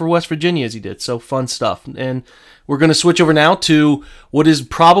left for West Virginia as he did. So fun stuff. And we're going to switch over now to what is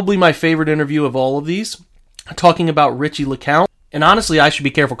probably my favorite interview of all of these, talking about Richie LeCounte. And honestly, I should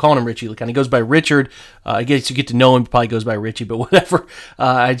be careful calling him Richie LeCounte. He goes by Richard. I guess you get to know him, he probably goes by Richie, but whatever.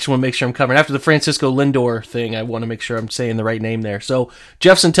 I just want to make sure I'm covering. After the Francisco Lindor thing, I want to make sure I'm saying the right name there. So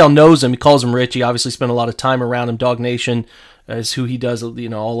Jeff Sentell knows him. He calls him Richie. Obviously spent a lot of time around him. Dog Nation is who he does,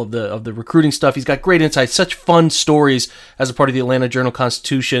 all of the recruiting stuff. He's got great insights, such fun stories as a part of the Atlanta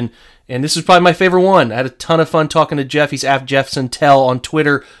Journal-Constitution. And this is probably my favorite one. I had a ton of fun talking to Jeff. He's at Jeff Sentell on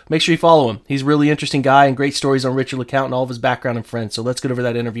Twitter. Make sure you follow him. He's a really interesting guy and great stories on Richard LeCounte and all of his background and friends. So let's get over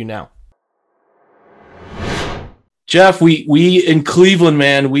that interview now. Jeff, we in Cleveland,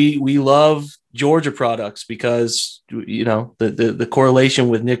 man, we love Georgia products because the correlation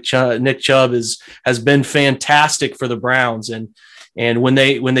with Nick Chubb has been fantastic for the Browns, and when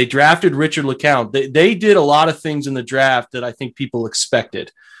they drafted Richard LeCounte, they did a lot of things in the draft that I think people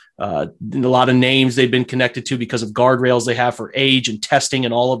expected. A lot of names they've been connected to because of guardrails they have for age and testing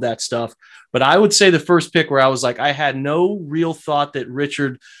and all of that stuff. But I would say the first pick where I was like, I had no real thought that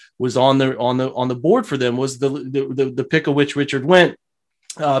Richard was on the board for them was the pick of which Richard went.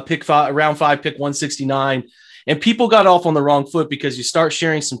 Round 5, pick 169. And people got off on the wrong foot because you start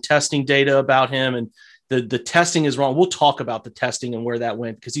sharing some testing data about him, and the testing is wrong. We'll talk about the testing and where that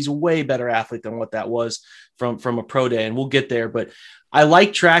went because he's a way better athlete than what that was from a pro day, and we'll get there. But I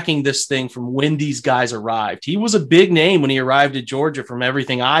like tracking this thing from when these guys arrived. He was a big name when he arrived at Georgia from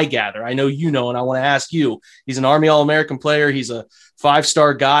everything I gather. I know and I want to ask you. He's an Army All-American player. He's a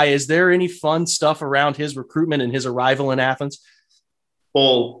 5-star guy. Is there any fun stuff around his recruitment and his arrival in Athens?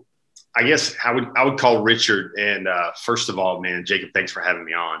 Well, I guess I would call Richard, and first of all, man, Jacob, thanks for having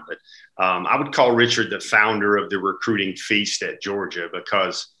me on. But I would call Richard the founder of the recruiting feast at Georgia,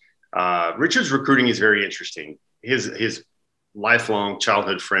 because Richard's recruiting is very interesting. His lifelong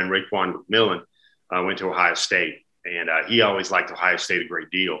childhood friend, Raekwon McMillan, went to Ohio State, and he always liked Ohio State a great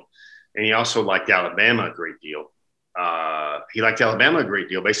deal. And he also liked Alabama a great deal. He liked Alabama a great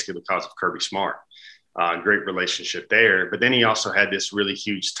deal, basically because of Kirby Smart. Great relationship there. But then he also had this really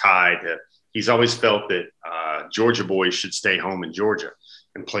huge tie to, he's always felt that Georgia boys should stay home in Georgia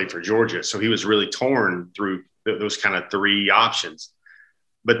and play for Georgia. So he was really torn through those kind of three options.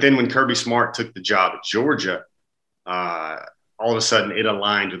 But then when Kirby Smart took the job at Georgia, all of a sudden it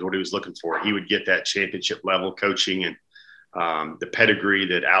aligned with what he was looking for. He would get that championship level coaching and the pedigree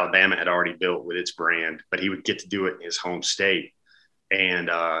that Alabama had already built with its brand, but he would get to do it in his home state. And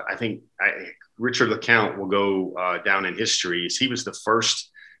I think Richard LeCounte will go down in history as he was the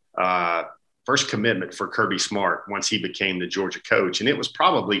first commitment for Kirby Smart once he became the Georgia coach. And it was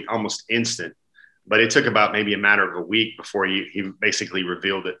probably almost instant, but it took about maybe a matter of a week before he basically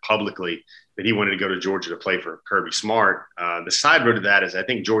revealed it publicly that he wanted to go to Georgia to play for Kirby Smart. The side road of that is I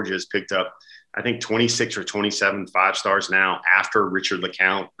think Georgia has picked up, 26 or 27 5-stars now after Richard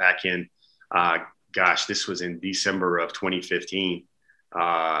LeCounte back in, this was in December of 2015.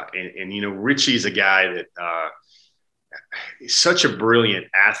 Richie's a guy that is such a brilliant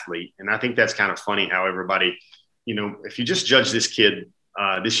athlete. And I think that's kind of funny how everybody, if you just judge this kid,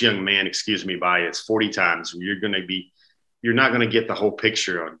 this young man, by his 40 times, you're not going to get the whole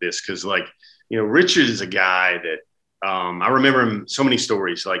picture on this. Cause Richard is a guy that I remember him so many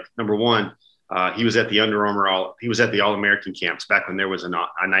stories. Like, number one, he was at the Under Armour, he was at the All-American camps back when there was a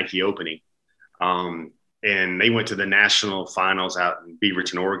Nike opening. And they went to the national finals out in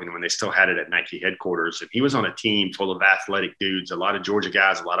Beaverton, Oregon, when they still had it at Nike headquarters. And he was on a team full of athletic dudes, a lot of Georgia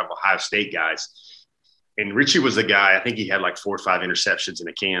guys, a lot of Ohio State guys. And Richie was the guy, I think he had like 4 or 5 interceptions in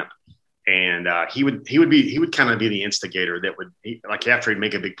a camp. And he would kind of be the instigator that would, after he'd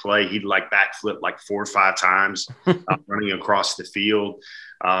make a big play, he'd backflip 4 or 5 times running across the field.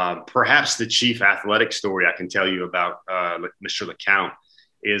 Perhaps the chief athletic story I can tell you about Mr. LeCounte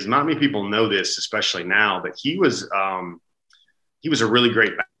is, not many people know this, especially now, but he was a really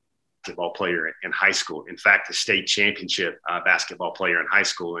great basketball player in high school. In fact, the state championship basketball player in high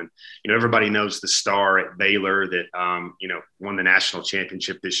school. And, everybody knows the star at Baylor that, won the national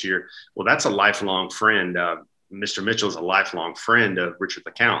championship this year. Well, that's a lifelong friend. Mr. Mitchell is a lifelong friend of Richard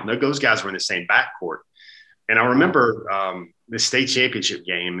LeCounte. And those guys were in the same backcourt. And I remember the state championship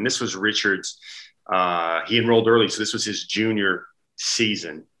game, and this was Richard's, he enrolled early. So this was his junior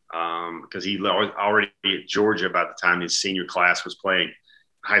season, because he was already at Georgia by the time his senior class was playing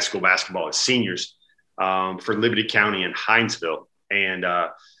high school basketball as seniors for Liberty County and Hinesville. And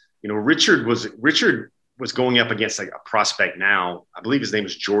Richard was going up against a prospect now. I believe his name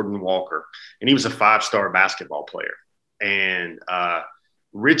is Jordan Walker, and he was a 5-star basketball player. And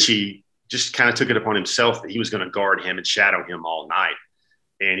Richie just kind of took it upon himself that he was going to guard him and shadow him all night.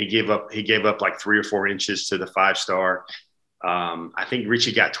 And he gave up 3 or 4 inches to the 5-star. I think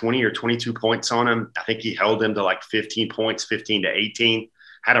Richie got 20 or 22 points on him. I think he held him to 15 points, 15 to 18,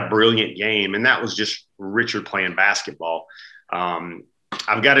 had a brilliant game. And that was just Richard playing basketball.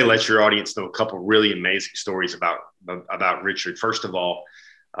 I've got to let your audience know a couple really amazing stories about Richard. First of all,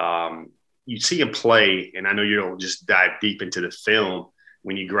 you see him play, and I know you don't just dive deep into the film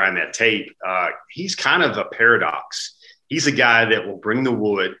when you grind that tape. He's kind of a paradox. He's a guy that will bring the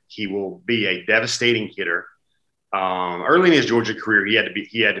wood. He will be a devastating hitter. Early in his Georgia career, he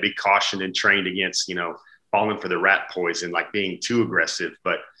had to be cautioned and trained against, falling for the rat poison, being too aggressive.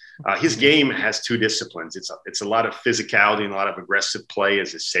 But his game has 2 disciplines. It's a lot of physicality and a lot of aggressive play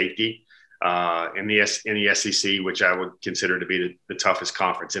as his safety in the SEC, which I would consider to be the toughest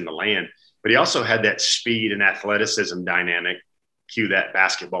conference in the land. But he also had that speed and athleticism dynamic. Cue that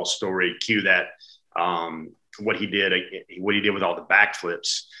basketball story. Cue that what he did with all the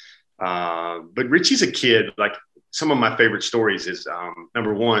backflips. But Richie's a kid. Some of my favorite stories is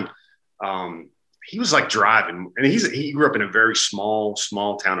number one, he was driving, and he grew up in a very small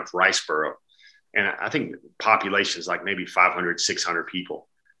town of Riceboro. And I think the population is maybe 500, 600 people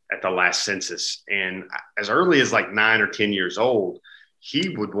at the last census. And as early as 9 or 10 years old, he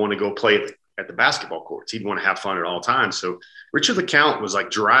would want to go play at the basketball courts. He'd want to have fun at all times. So Richard LeCounte was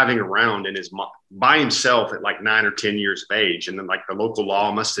driving around by himself at 9 or 10 years of age. And then the local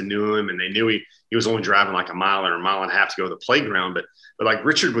law must have knew him, and they knew he was only driving a mile or a mile and a half to go to the playground. But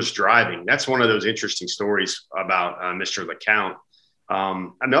Richard was driving. That's one of those interesting stories about Mr. LeCounte.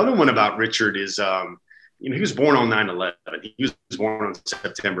 Another one about Richard is, he was born on 9/11. He was born on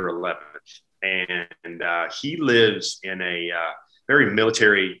September 11th. And he lives in a very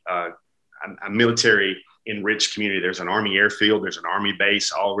military enriched community. There's an Army airfield, there's an Army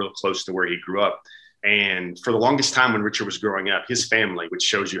base, all real close to where he grew up. And for the longest time when Richard was growing up, his family, which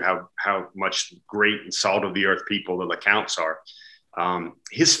shows you how much great and salt of the earth people the LeCountes are,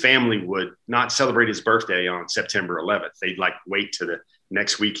 his family would not celebrate his birthday on September 11th. They'd like wait to the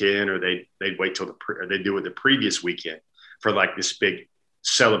next weekend, or they'd wait till they'd do it the previous weekend for like this big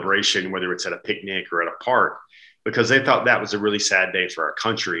celebration, whether it's at a picnic or at a park, because they thought that was a really sad day for our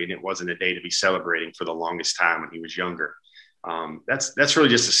country, and it wasn't a day to be celebrating for the longest time when he was younger. That's really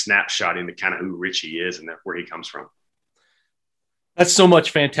just a snapshot into kind of who Richie is and where he comes from. That's so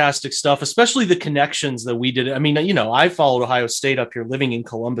much fantastic stuff, especially the connections that we did. I mean, I followed Ohio State up here, living in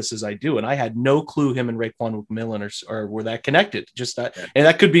Columbus as I do, and I had no clue him and Raekwon McMillan or were that connected. Just that, and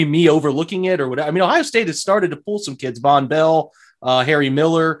that could be me overlooking it or whatever. I mean, Ohio State has started to pull some kids, Von Bell, Harry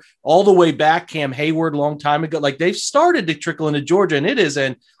Miller, all the way back, Cam Hayward, long time ago. Like, they've started to trickle into Georgia, and it is.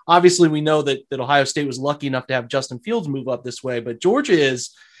 And obviously, we know that Ohio State was lucky enough to have Justin Fields move up this way, but Georgia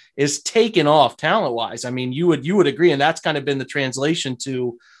is taken off talent wise. I mean, you would agree. And that's kind of been the translation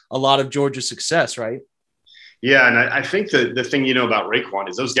to a lot of Georgia's success, right? Yeah. And I think the thing, about Raekwon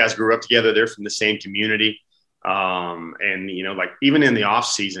is those guys grew up together. They're from the same community. And, like even in the off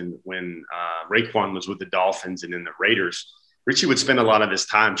season when Raekwon was with the Dolphins and then the Raiders, Richie would spend a lot of his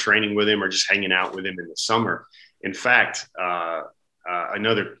time training with him or just hanging out with him in the summer. In fact,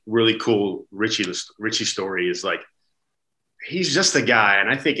 another really cool Richie story is like, he's just a guy.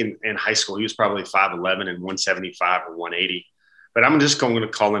 And I think in high school, he was probably 5'11" and 175 or 180, but I'm just going to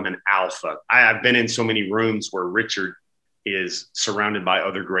call him an alpha. I've been in so many rooms where Richard is surrounded by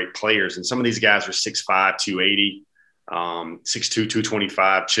other great players. And some of these guys are 6'5", 280, 6'2",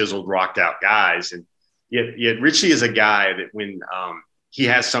 225, chiseled, rocked out guys. And yet Richie is a guy that when he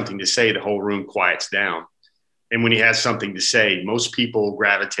has something to say, the whole room quiets down. And when he has something to say, most people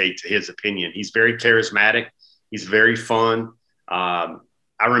gravitate to his opinion. He's very charismatic. He's very fun. I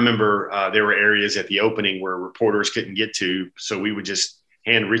remember there were areas at the opening where reporters couldn't get to, so we would just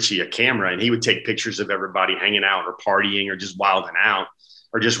hand Richie a camera, and he would take pictures of everybody hanging out or partying or just wilding out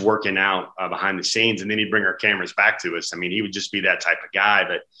or just working out behind the scenes, and then he'd bring our cameras back to us. I mean, he would just be that type of guy.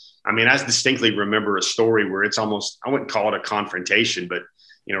 But, I mean, I distinctly remember a story where it's almost – I wouldn't call it a confrontation, but,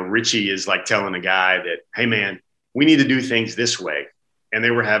 Richie is like telling a guy that, hey, man, we need to do things this way. And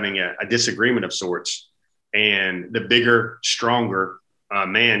they were having a disagreement of sorts. And the bigger, stronger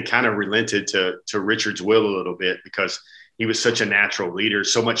man kind of relented to Richard's will a little bit because he was such a natural leader,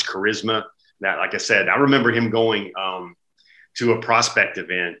 so much charisma that, like I said, I remember him going to a prospect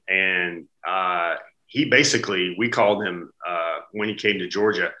event, and he basically, we called him when he came to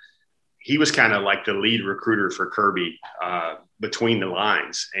Georgia, he was kind of like the lead recruiter for Kirby between the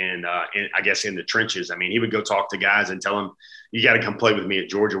lines and I guess in the trenches. I mean, he would go talk to guys and tell them, you got to come play with me at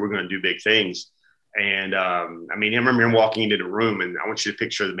Georgia. We're going to do big things. And I mean, I remember him walking into the room, and I want you to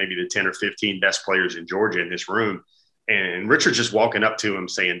picture maybe the 10 or 15 best players in Georgia in this room. And Richard just walking up to him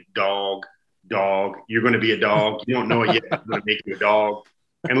saying, dog, you're going to be a dog. You don't know it yet. I'm going to make you a dog.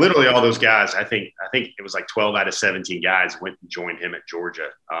 And literally all those guys, I think it was like 12 out of 17 guys went and joined him at Georgia.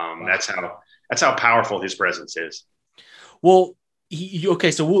 Wow. That's how powerful his presence is. Well,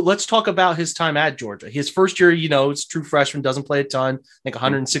 so let's talk about his time at Georgia. His first year, it's true freshman, doesn't play a ton. I think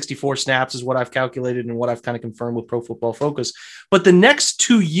 164 snaps is what I've calculated and what I've kind of confirmed with Pro Football Focus. But the next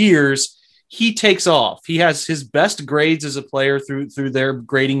 2 years, he takes off. He has his best grades as a player through their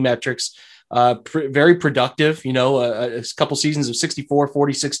grading metrics. Very productive, a couple seasons of 64,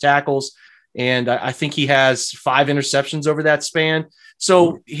 46 tackles. And I think he has 5 interceptions over that span.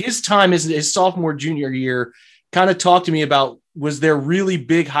 So his time is his sophomore, junior year. Kind of talk to me about, was there really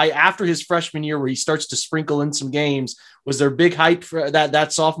big hype after his freshman year where he starts to sprinkle in some games? Was there big hype for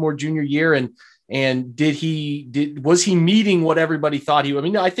that sophomore, junior year? And was he meeting what everybody thought he would? I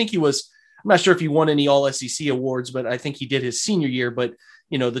mean, I think he was. I'm not sure if he won any all SEC awards, but I think he did his senior year. But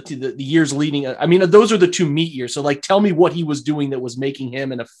the years leading, I mean, those are the 2 meat years. So tell me what he was doing that was making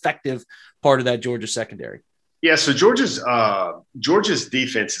him an effective part of that Georgia secondary. Yeah, so Georgia's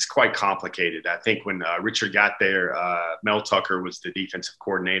defense is quite complicated. I think when Richard got there, Mel Tucker was the defensive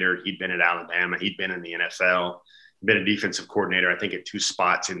coordinator. He'd been at Alabama. He'd been in the NFL, been a defensive coordinator, I think, at 2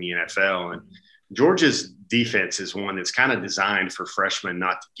 spots in the NFL. And Georgia's defense is one that's kind of designed for freshmen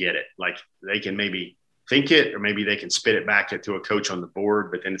not to get it. Like, they can maybe think it, or maybe they can spit it back to a coach on the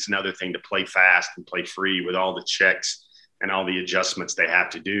board, but then it's another thing to play fast and play free with all the checks and all the adjustments they have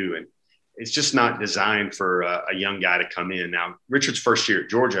to do. And it's just not designed for a young guy to come in. Now, Richard's first year at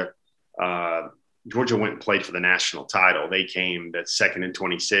Georgia, Georgia went and played for the national title. They came the second and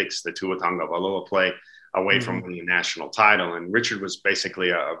 26, the Tua Tagovailoa play, away from winning the national title. And Richard was basically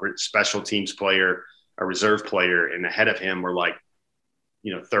a special teams player, a reserve player, and ahead of him were like,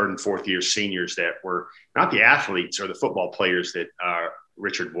 third and fourth year seniors that were not the athletes or the football players that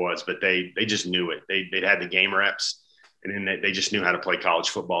Richard was, but they just knew it. They'd had the game reps, and then they just knew how to play college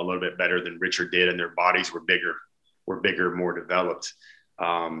football a little bit better than Richard did, and their bodies were bigger, more developed.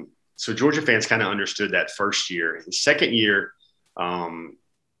 So Georgia fans kind of understood that first year. The second year,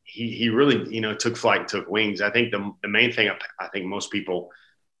 he really, took flight and took wings. I think the main thing I think most people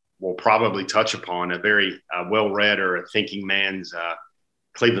will probably touch upon, a very well-read or a thinking man's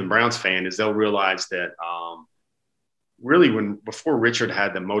Cleveland Browns fan, is they'll realize that really before Richard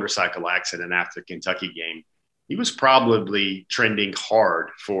had the motorcycle accident after the Kentucky game, he was probably trending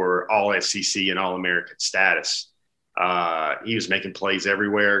hard for all SEC and all American status. He was making plays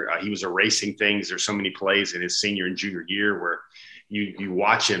everywhere. He was erasing things. There's so many plays in his senior and junior year where you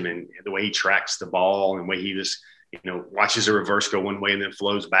watch him and the way he tracks the ball and the way he just, watches a reverse go one way and then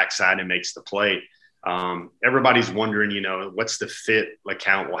flows backside and makes the play. Everybody's wondering, what's the fit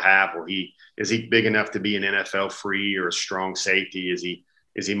LeCounte will have? Is he big enough to be an NFL free or a strong safety?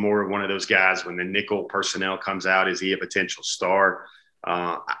 Is he more one of those guys when the nickel personnel comes out? Is he a potential star?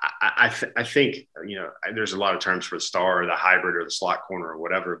 I think, there's a lot of terms for the star or the hybrid or the slot corner or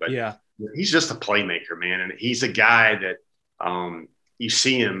whatever, but yeah, he's just a playmaker, man. And he's a guy that you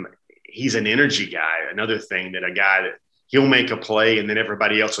see him, he's an energy guy. Another thing that a guy that he'll make a play and then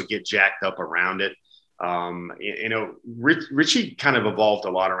everybody else will get jacked up around it. Richie kind of evolved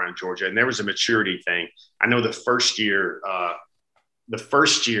a lot around Georgia, and there was a maturity thing. I know the first year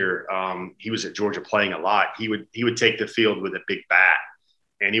he was at Georgia playing a lot, he would take the field with a big bat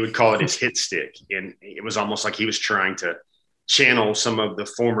and he would call it his hit stick. And it was almost like he was trying to channel some of the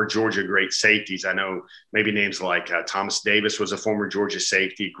former Georgia great safeties. I know maybe names like Thomas Davis was a former Georgia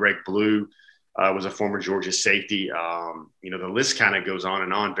safety. Greg Blue was a former Georgia safety. The list kind of goes on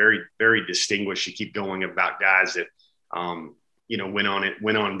and on. Very, very distinguished. You keep going about guys that, went on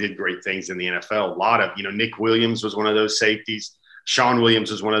and did great things in the NFL. A lot of, Nick Williams was one of those safeties. Sean Williams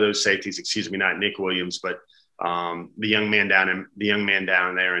was one of those safeties. Excuse me, not Nick Williams, but the young man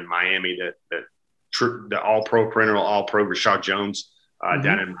down there in Miami, the All-Pro perennial All-Pro Rashad Jones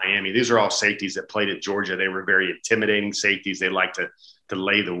down in Miami. These are all safeties that played at Georgia. They were very intimidating safeties. They liked to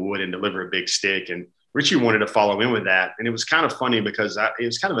lay the wood and deliver a big stick. And Richie wanted to follow in with that. And it was kind of funny because it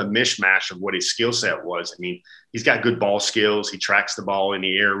was kind of a mishmash of what his skill set was. I mean, he's got good ball skills. He tracks the ball in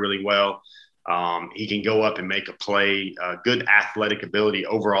the air really well. He can go up and make a play, good athletic ability,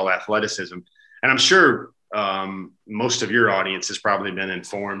 overall athleticism. And I'm sure most of your audience has probably been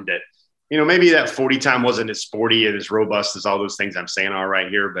informed that, maybe that 40 time wasn't as sporty and as robust as all those things I'm saying are right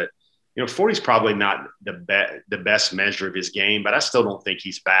here, but 40 is probably not the best measure of his game, but I still don't think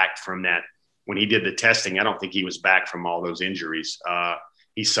he's back from that. When he did the testing, I don't think he was back from all those injuries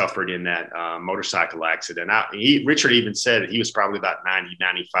he suffered in that motorcycle accident. Richard even said he was probably about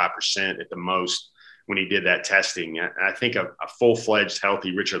 90-95% at the most when he did that testing. I think a full-fledged,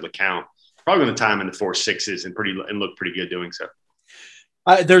 healthy Richard LeCounte probably going to time in the 4.6s and look pretty good doing so.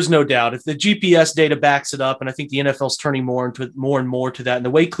 There's no doubt. If the GPS data backs it up, and I think the NFL's turning more and more to that, and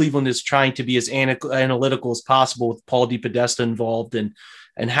the way Cleveland is trying to be as analytical as possible with Paul DePodesta involved and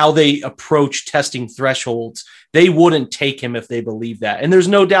how they approach testing thresholds, they wouldn't take him if they believe that. And there's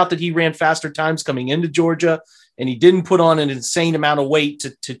no doubt that he ran faster times coming into Georgia, and he didn't put on an insane amount of weight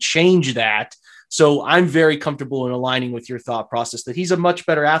to change that. So I'm very comfortable in aligning with your thought process that he's a much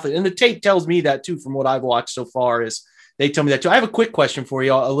better athlete. And the tape tells me that too, from what I've watched so far, is they tell me that too. I have a quick question for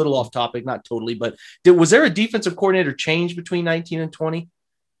you, a little off topic, not totally, but was there a defensive coordinator change between 19 and 20?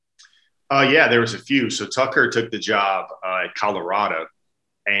 Yeah, there was a few. So Tucker took the job at Colorado,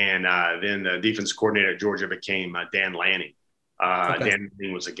 and then the defensive coordinator at Georgia became Dan Lanning. Okay. Dan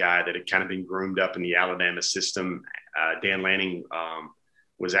Lanning was a guy that had kind of been groomed up in the Alabama system. Dan Lanning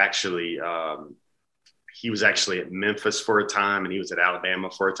was actually he was actually at Memphis for a time, and he was at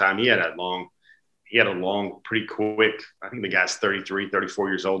Alabama for a time. He had a long, pretty quick, I think the guy's 33, 34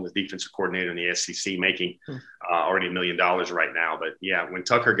 years old, and the defensive coordinator in the SEC, making already $1 million right now. But yeah, when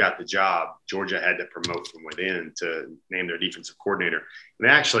Tucker got the job, Georgia had to promote from within to name their defensive coordinator. And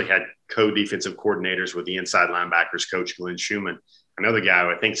they actually had co-defensive coordinators with the inside linebackers coach, Glenn Schumann, another guy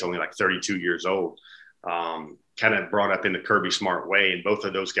who I think is only like 32 years old. Kind of brought up in the Kirby Smart way. And both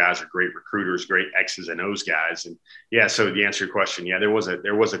of those guys are great recruiters, great X's and O's guys. And yeah, so to answer your question, yeah, there was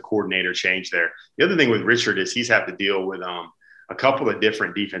a coordinator change there. The other thing with Richard is he's had to deal with a couple of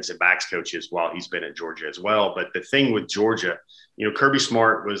different defensive backs coaches while he's been at Georgia as well. But the thing with Georgia, Kirby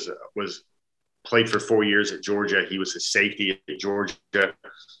Smart was played for 4 years at Georgia. He was a safety at Georgia.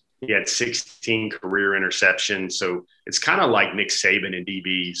 He had 16 career interceptions. So it's kind of like Nick Saban and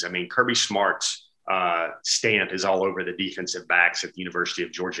DBs. I mean, Kirby Smart's stamp is all over the defensive backs at the University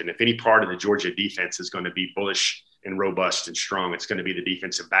of Georgia. And if any part of the Georgia defense is going to be bullish and robust and strong, it's going to be the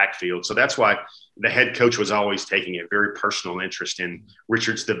defensive backfield. So that's why the head coach was always taking a very personal interest in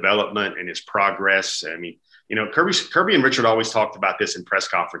Richard's development and his progress. I mean, Kirby and Richard always talked about this in press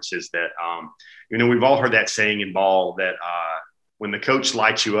conferences that, we've all heard that saying in ball that when the coach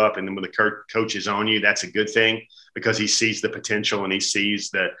lights you up and then when the coach is on you, that's a good thing because he sees the potential and he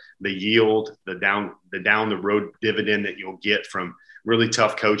sees the yield, the down the road dividend that you'll get from really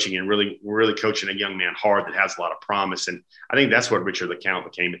tough coaching and really coaching a young man hard that has a lot of promise. And I think that's what Richard LeCounte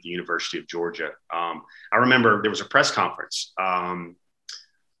became at the University of Georgia. I remember there was a press conference, and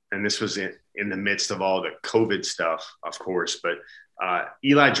this was in the midst of all the COVID stuff, of course, but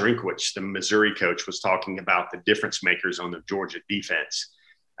Eli Drinkwitz, the Missouri coach, was talking about the difference makers on the Georgia defense.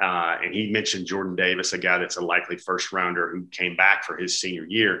 And he mentioned Jordan Davis, a guy that's a likely first rounder who came back for his senior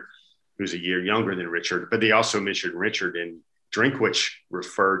year, who's a year younger than Richard. But they also mentioned Richard, and Drinkwitz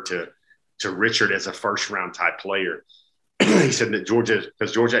referred to Richard as a first round type player. He said that Georgia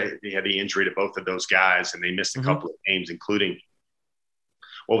had the injury to both of those guys, and they missed a couple of games, including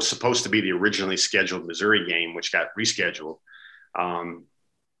what was supposed to be the originally scheduled Missouri game, which got rescheduled.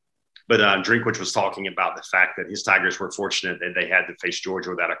 But Drinkwitz was talking about the fact that his Tigers were fortunate that they had to face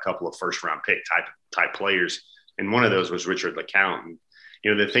Georgia without a couple of first-round pick type players, and one of those was Richard LeCounte.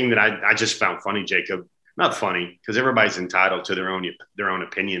 And, the thing that I just found funny, Jacob, not funny because everybody's entitled to their own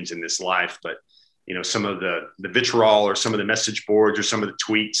opinions in this life, but some of the vitriol or some of the message boards or some of the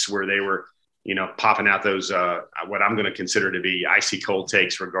tweets where they were popping out those what I'm going to consider to be icy cold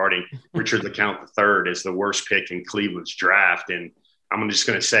takes regarding Richard LeCounte III as the worst pick in Cleveland's draft. And I'm just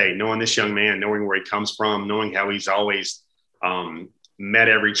going to say, knowing this young man, knowing where he comes from, knowing how he's always met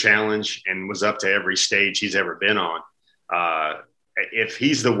every challenge and was up to every stage he's ever been on, if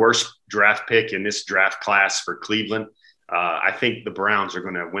he's the worst draft pick in this draft class for Cleveland, I think the Browns are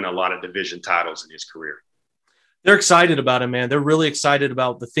going to win a lot of division titles in his career. They're excited about him, man. They're really excited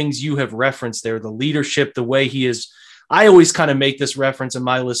about the things you have referenced there, the leadership, the way he is. I always kind of make this reference, and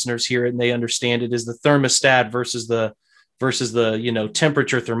my listeners hear it and they understand it, is the thermostat versus the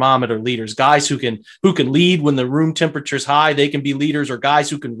temperature thermometer leaders. Guys who can lead when the room temperature is high, they can be leaders, or guys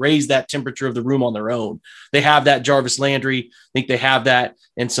who can raise that temperature of the room on their own. They have that. Jarvis Landry, I think they have that,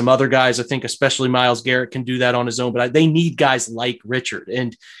 and some other guys, I think especially Myles Garrett can do that on his own, but they need guys like Richard.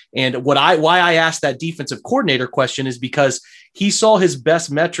 And why I asked that defensive coordinator question is because he saw his best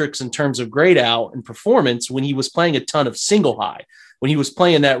metrics in terms of grade out and performance when he was playing a ton of single high. When he was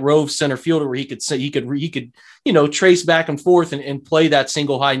playing that rove center fielder where he could trace back and forth and play that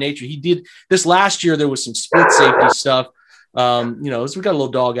single high nature. He did this last year. There was some split safety stuff. So we got a little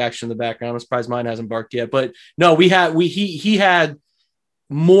dog action in the background. I'm surprised mine hasn't barked yet, but no, he had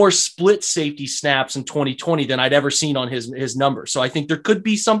more split safety snaps in 2020 than I'd ever seen on his numbers. So I think there could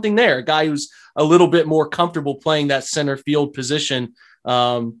be something there. A guy who's a little bit more comfortable playing that center field position,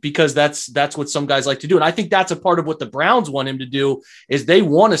 because that's what some guys like to do. And I think that's a part of what the Browns want him to do is they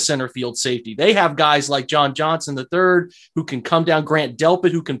want a center field safety. They have guys like John Johnson III who can come down, Grant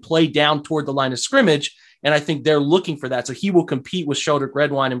Delpit, who can play down toward the line of scrimmage. And I think they're looking for that. So he will compete with Sheldrick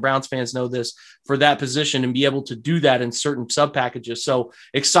Redwine, and Browns fans know this, for that position and be able to do that in certain sub packages. So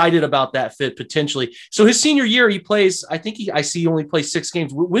excited about that fit potentially. So his senior year, he plays, I see he only plays 6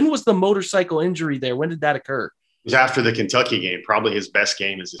 games. When was the motorcycle injury there? When did that occur? It was after the Kentucky game, probably his best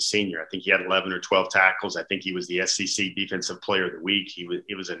game as a senior. I think he had 11 or 12 tackles. I think he was the SEC Defensive Player of the Week.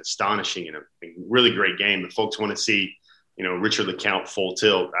 It was an astonishing and a really great game. If folks want to see, Richard LeCounte full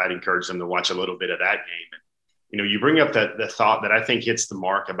tilt, I'd encourage them to watch a little bit of that game. And, you bring up the thought that I think hits the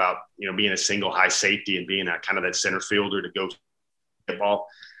mark about, being a single high safety and being that kind of that center fielder to go get ball.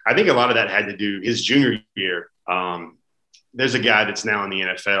 I think a lot of that had to do his junior year. There's a guy that's now in the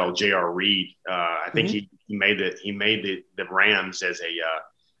NFL, J.R. Reed. I think he made the Rams as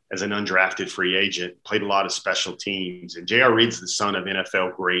an undrafted free agent, played a lot of special teams. And J.R. Reed's the son of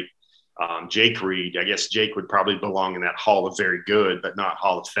NFL great Jake Reed. I guess Jake would probably belong in that Hall of Very Good, but not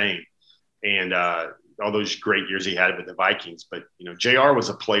Hall of Fame. And all those great years he had with the Vikings. But, J.R. was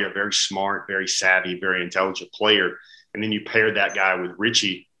a player, very smart, very savvy, very intelligent player. And then you paired that guy with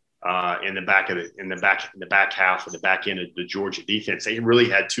Richie in the back half of the back end of the Georgia defense. They really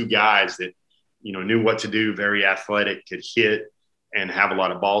had 2 guys that, knew what to do, very athletic, could hit, and have a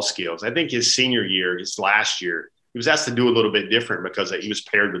lot of ball skills. I think his senior year, his last year, he was asked to do a little bit different because he was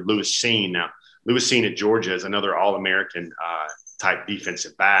paired with Lewis Cine. Now, Lewis Cine at Georgia is another All-American type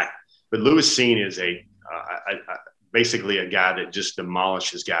defensive back. But Lewis Cine is basically a guy that just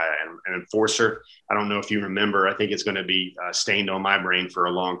demolishes guy, an enforcer. I don't know if you remember. I think it's going to be stained on my brain for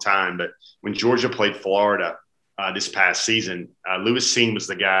a long time. But when Georgia played Florida this past season, Lewis Cine was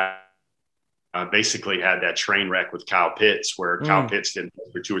the guy. Basically had that train wreck with Kyle Pitts, where Kyle Pitts didn't play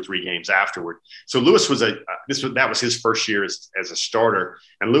for 2 or 3 games afterward. So Lewis was that was his first year as a starter,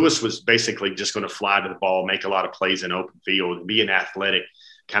 and Lewis was basically just going to fly to the ball, make a lot of plays in open field, and be an athletic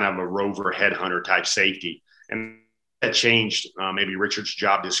kind of a rover headhunter type safety. And that changed maybe Richard's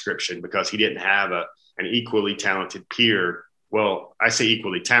job description because he didn't have an equally talented peer. Well, I say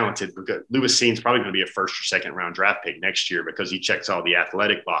equally talented because Lewis Cine's probably going to be a first or second round draft pick next year because he checks all the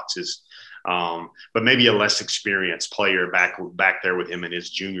athletic boxes. But maybe a less experienced player back there with him in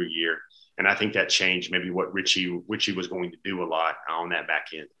his junior year. And I think that changed maybe what Richie was going to do a lot on that back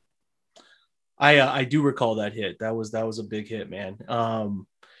end. I do recall that hit. That was a big hit, man.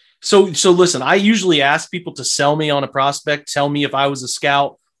 So listen, I usually ask people to sell me on a prospect, tell me if I was a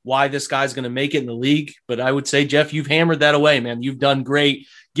scout, why this guy's going to make it in the league. But I would say, Jeff, you've hammered that away, man. You've done great,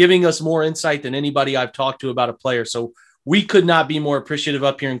 giving us more insight than anybody I've talked to about a player. So we could not be more appreciative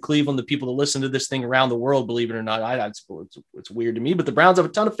up here in Cleveland, the people that listen to this thing around the world, believe it or not. It's weird to me, but the Browns have a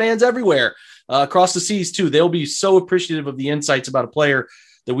ton of fans everywhere across the seas too. They'll be so appreciative of the insights about a player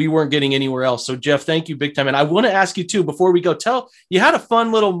that we weren't getting anywhere else. So Jeff, thank you big time. And I want to ask you too, before we go, you had a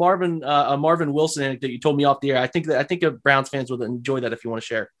fun little Marvin Wilson anecdote you told me off the air. I think Browns fans will enjoy that if you want to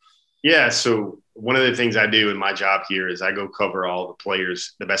share. Yeah. So one of the things I do in my job here is I go cover all the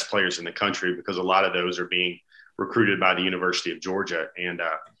players, the best players in the country, because a lot of those are being recruited by the University of Georgia. And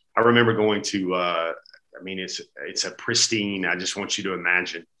I remember going to, it's a pristine, I just want you to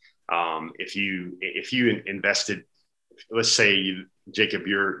imagine if you invested, let's say Jacob,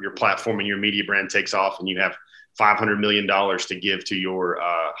 your platform and your media brand takes off and you have $500 million to give to your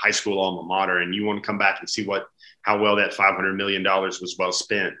high school alma mater, and you want to come back and see how well that $500 million was well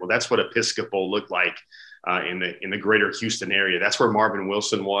spent. Well, that's what Episcopal looked like in the greater Houston area. That's where Marvin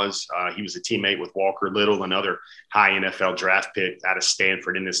Wilson was. He was a teammate with Walker Little, another high NFL draft pick out of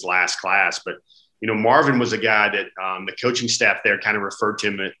Stanford in this last class. But, Marvin was a guy that the coaching staff there kind of referred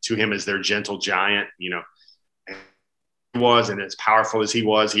to him as their gentle giant. He was, and as powerful as he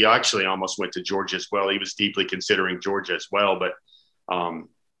was, he actually almost went to Georgia as well. He was deeply considering Georgia as well. But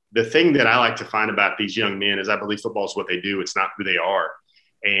the thing that I like to find about these young men is I believe football is what they do. It's not who they are.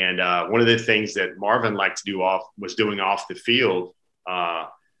 And one of the things that Marvin liked to do was doing off the field,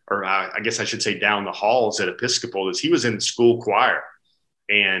 or I guess I should say down the halls at Episcopal, is he was in the school choir.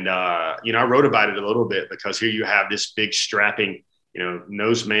 And, I wrote about it a little bit because here you have this big strapping,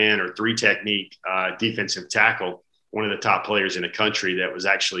 nose man or 3 technique defensive tackle, one of the top players in the country that was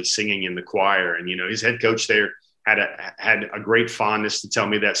actually singing in the choir. And, his head coach there had a great fondness to tell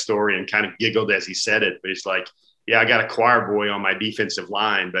me that story and kind of giggled as he said it. But he's like, yeah, I got a choir boy on my defensive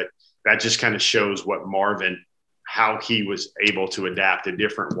line, but that just kind of shows what Marvin, how he was able to adapt to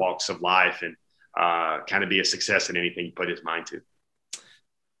different walks of life and kind of be a success in anything he put his mind to.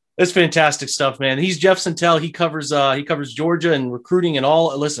 That's fantastic stuff, man. He's Jeff Sentell. He covers Georgia and recruiting and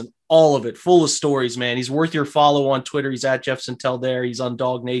all of it, full of stories, man. He's worth your follow on Twitter. He's at Jeff Sentell there. He's on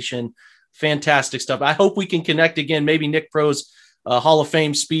Dog Nation. Fantastic stuff. I hope we can connect again. Maybe Nick Pro's Hall of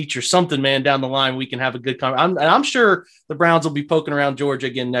Fame speech or something, man, down the line. We can have a good conversation. I'm sure the Browns will be poking around Georgia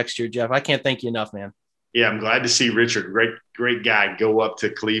again next year, Jeff. I can't thank you enough, man. Yeah, I'm glad to see Richard, great guy, go up to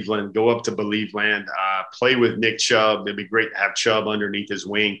Cleveland, go up to Believe Land, play with Nick Chubb. It'd be great to have Chubb underneath his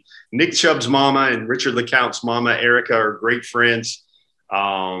wing. Nick Chubb's mama and Richard LeCounte's mama, Erica, are great friends.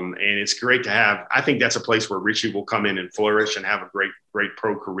 And it's great to have. I think that's a place where Richie will come in and flourish and have a great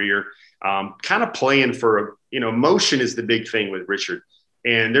pro career. Kind of playing for, motion is the big thing with Richard.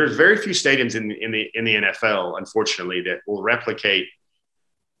 And there's very few stadiums in the NFL, unfortunately, that will replicate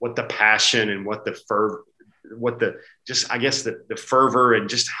what the passion and what the fervor, the fervor and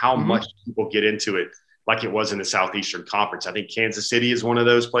just how much people get into it, like it was in the Southeastern Conference. I think Kansas City is one of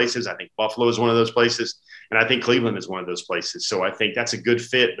those places. I think Buffalo is one of those places. And I think Cleveland is one of those places. So I think that's a good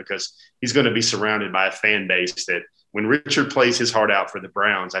fit because he's going to be surrounded by a fan base that when Richard plays his heart out for the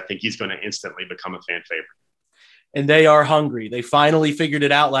Browns, I think he's going to instantly become a fan favorite. And they are hungry. They finally figured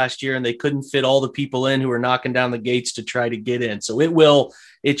it out last year, and they couldn't fit all the people in who are knocking down the gates to try to get in. So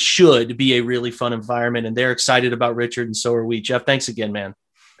it should be a really fun environment, and they're excited about Richard, and so are we. Jeff, thanks again, man.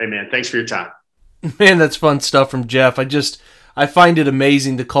 Hey, man, thanks for your time. Man, that's fun stuff from Jeff. I find it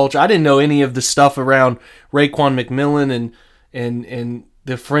amazing, the culture. I didn't know any of the stuff around Raekwon McMillan and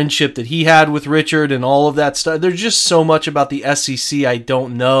the friendship that he had with Richard and all of that stuff. There's just so much about the SEC I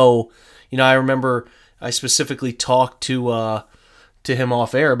don't know. I remember I specifically talked to to him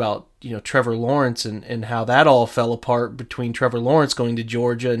off air about, Trevor Lawrence and how that all fell apart between Trevor Lawrence going to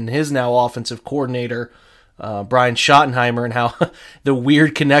Georgia and his now offensive coordinator, Brian Schottenheimer, and how the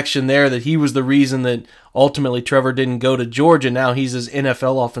weird connection there, that he was the reason that ultimately Trevor didn't go to Georgia. Now he's his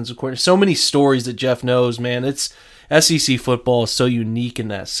NFL offensive coordinator. So many stories that Jeff knows, man. It's SEC football is so unique in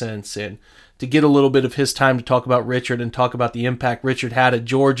that sense. And to get a little bit of his time to talk about Richard and talk about the impact Richard had at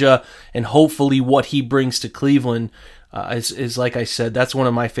Georgia and hopefully what he brings to Cleveland, is like I said, that's one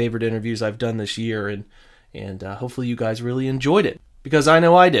of my favorite interviews I've done this year, and hopefully you guys really enjoyed it, because I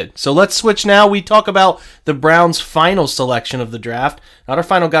know I did. So let's switch now. We talk about the Browns' final selection of the draft. Not our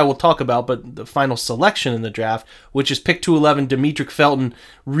final guy we'll talk about, but the final selection in the draft, which is pick 211, Demetric Felton.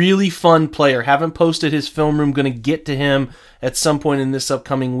 Really fun player. Haven't posted his film room. Going to get to him at some point in this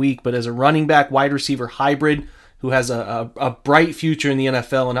upcoming week, but as a running back, wide receiver hybrid who has a bright future in the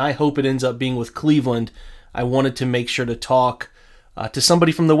NFL, and I hope it ends up being with Cleveland, I wanted to make sure to talk to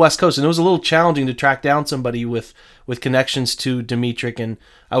somebody from the West Coast. And it was a little challenging to track down somebody with connections to Demetric, and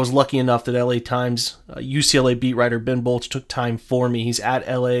I was lucky enough that LA Times UCLA beat writer Ben Bolch took time for me. He's at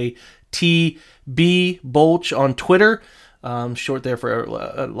LATB Bolch on Twitter, short there for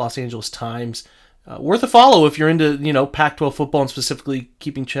Los Angeles Times. Worth a follow if you're into Pac-12 football and specifically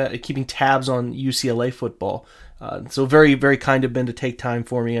keeping tabs on UCLA football. So very, very kind of Ben to take time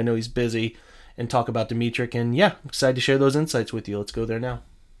for me. I know he's busy, and talk about Demetric. And yeah, I'm excited to share those insights with you. Let's go there now.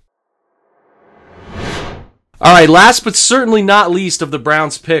 All right, last but certainly not least of the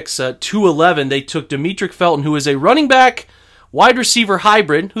Browns picks, 211, they took Demetric Felton, who is a running back, wide receiver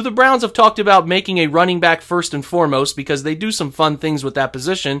hybrid, who the Browns have talked about making a running back first and foremost because they do some fun things with that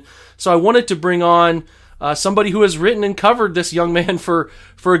position. So I wanted to bring on somebody who has written and covered this young man for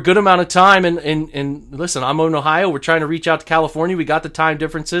a good amount of time. And listen, I'm in Ohio. We're trying to reach out to California. We got the time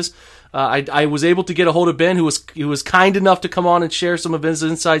differences. I was able to get a hold of Ben, who was kind enough to come on and share some of his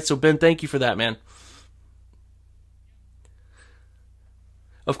insights. So Ben, thank you for that, man.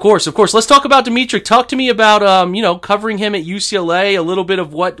 Of course. Let's talk about Demetric. Talk to me about covering him at UCLA, a little bit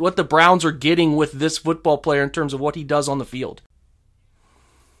of what the Browns are getting with this football player in terms of what he does on the field.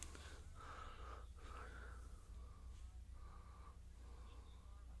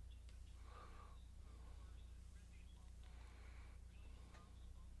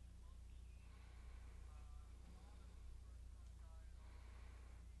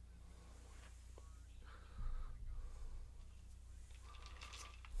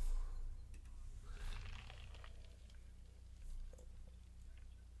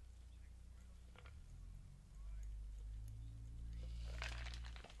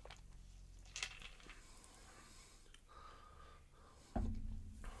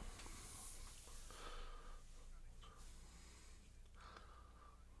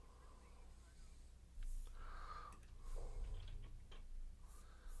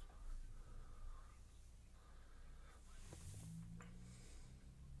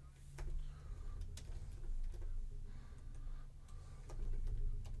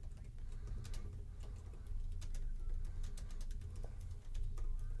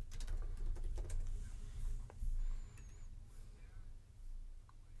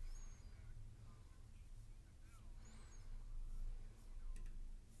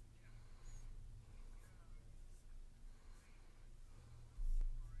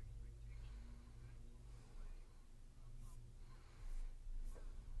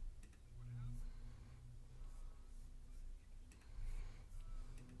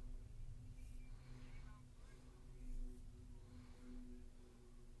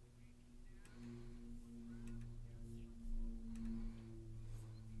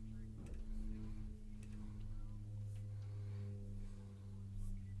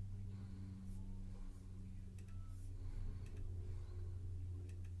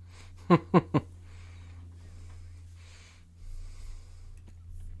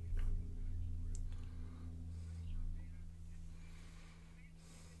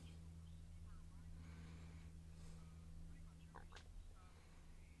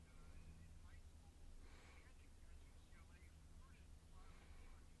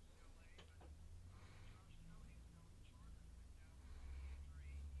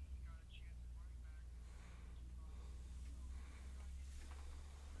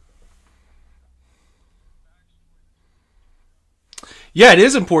 Yeah, it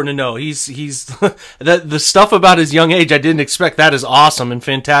is important to know. He's the stuff about his young age. I didn't expect. That is awesome and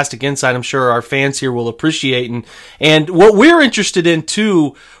fantastic insight. I'm sure our fans here will appreciate. And what we're interested in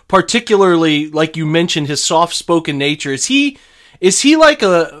too, particularly like you mentioned, his soft-spoken nature. Is he Is he like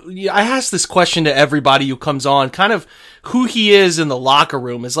I ask this question to everybody who comes on, kind of who he is in the locker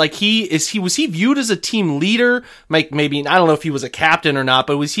room. Was he viewed as a team leader? Like maybe, I don't know if he was a captain or not,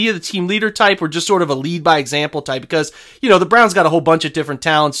 but was he the team leader type or just sort of a lead by example type? Because, the Browns got a whole bunch of different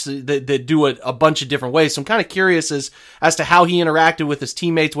talents that do it a bunch of different ways. So I'm kind of curious as to how he interacted with his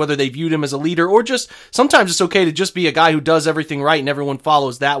teammates, whether they viewed him as a leader or just sometimes it's okay to just be a guy who does everything right and everyone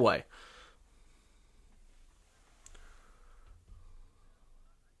follows that way.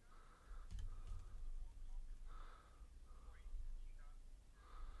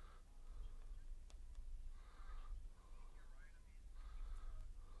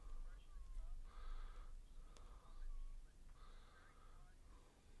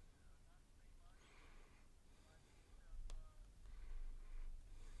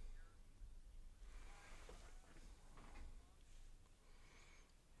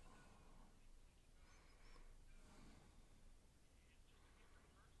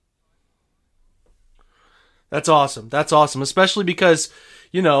 That's awesome. That's awesome, especially because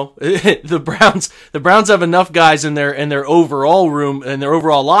the Browns have enough guys in their overall room and their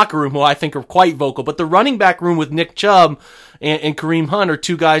overall locker room who I think are quite vocal. But the running back room with Nick Chubb and Kareem Hunt are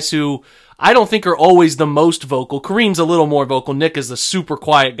two guys who I don't think are always the most vocal. Kareem's a little more vocal. Nick is the super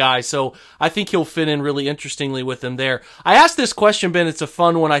quiet guy, so I think he'll fit in really interestingly with them there. I asked this question, Ben. It's a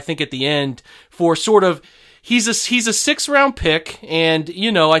fun one, I think, at the end for sort of. He's a 6th-round pick, and,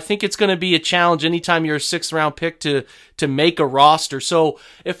 I think it's going to be a challenge anytime you're a 6th-round pick to make a roster. So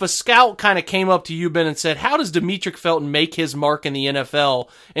if a scout kind of came up to you, Ben, and said, how does Demetric Felton make his mark in the NFL?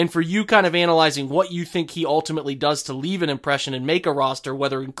 And for you kind of analyzing what you think he ultimately does to leave an impression and make a roster,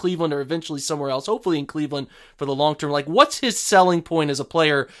 whether in Cleveland or eventually somewhere else, hopefully in Cleveland for the long term, like what's his selling point as a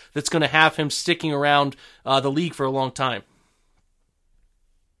player that's going to have him sticking around the league for a long time?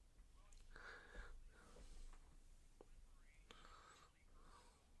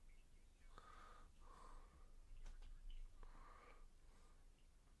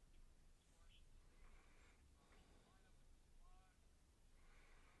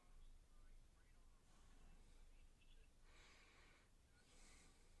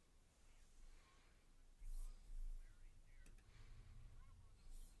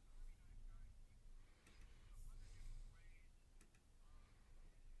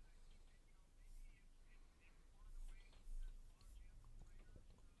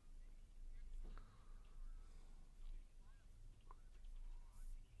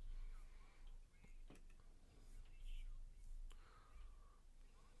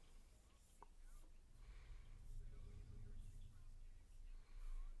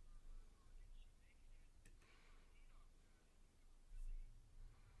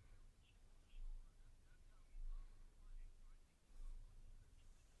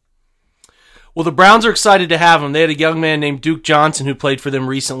 Well, the Browns are excited to have him. They had a young man named Duke Johnson who played for them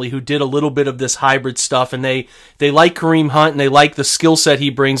recently who did a little bit of this hybrid stuff, and they like Kareem Hunt, and they like the skill set he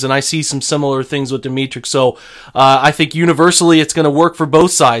brings, and I see some similar things with Demetric. So I think universally it's going to work for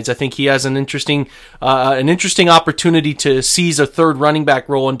both sides. I think he has an interesting opportunity to seize a third running back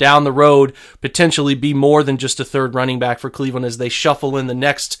role and down the road potentially be more than just a third running back for Cleveland as they shuffle in the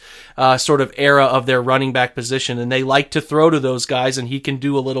next sort of era of their running back position. And they like to throw to those guys, and he can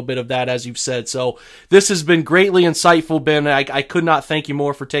do a little bit of that, as you've said. So this has been greatly insightful, Ben. I could not thank you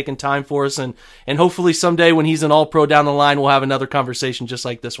more for taking time for us, and hopefully someday when he's an All-Pro down the line, we'll have another conversation just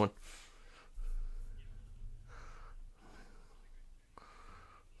like this one.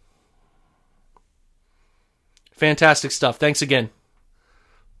 Fantastic stuff. Thanks again.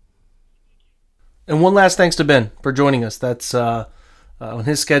 And one last thanks to Ben for joining us. That's on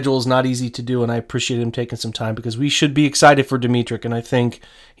his schedule is not easy to do, and I appreciate him taking some time because we should be excited for Demetric, and I think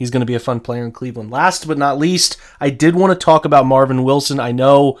he's going to be a fun player in Cleveland. Last but not least, I did want to talk about Marvin Wilson. I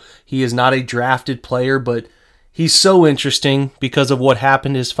know he is not a drafted player, but he's so interesting because of what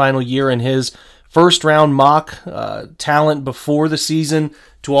happened his final year and his first-round mock talent before the season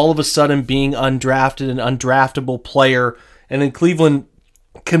to all of a sudden being undrafted, an undraftable player, and in Cleveland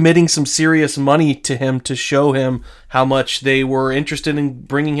committing some serious money to him to show him how much they were interested in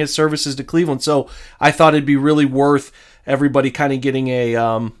bringing his services to Cleveland. So I thought it'd be really worth everybody kind of getting a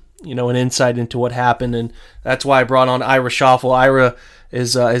an insight into what happened, and that's why I brought on Ira Schoffel. Ira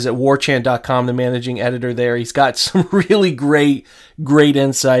is at warchant.com, the managing editor there. He's got some really great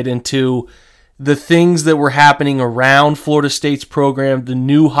insight into the things that were happening around Florida State's program, the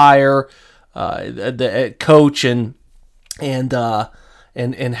new hire, the coach, and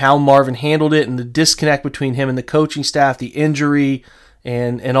how Marvin handled it, and the disconnect between him and the coaching staff, the injury,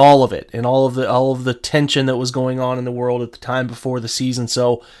 and all of it, and all of the tension that was going on in the world at the time before the season.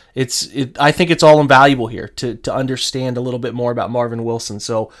 So I think it's all invaluable here to understand a little bit more about Marvin Wilson.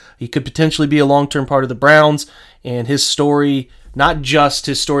 So he could potentially be a long-term part of the Browns, and his story, not just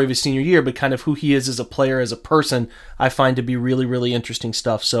his story of his senior year, but kind of who he is as a player, as a person, I find to be really, really interesting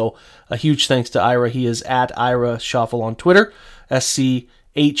stuff. So a huge thanks to Ira. He is at Ira Schoffel on Twitter,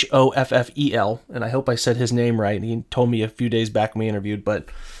 SCHOFFEL, and I hope I said his name right. He told me a few days back when we interviewed, but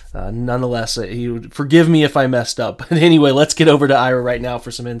nonetheless, he would forgive me if I messed up. But anyway, let's get over to Ira right now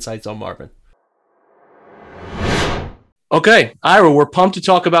for some insights on Marvin. Okay, Ira, we're pumped to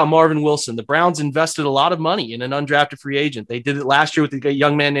talk about Marvin Wilson. The Browns invested a lot of money in an undrafted free agent. They did it last year with a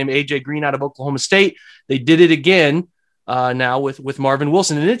young man named A.J. Green out of Oklahoma State. They did it again now with Marvin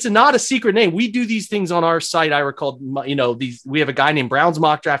Wilson. And it's not a secret name. We do these things on our site, Ira, called, we have a guy named Browns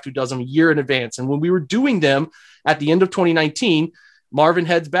Mock Draft who does them a year in advance. And when we were doing them at the end of 2019, Marvin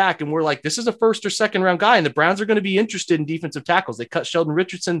heads back and we're like, this is a first or second round guy. And the Browns are going to be interested in defensive tackles. They cut Sheldon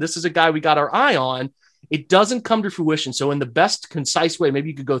Richardson. This is a guy we got our eye on. It doesn't come to fruition. So in the best concise way, maybe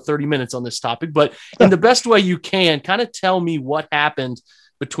you could go 30 minutes on this topic, but in the best way you can, kind of tell me what happened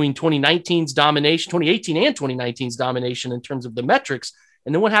between 2019's domination, 2018 and 2019's domination in terms of the metrics,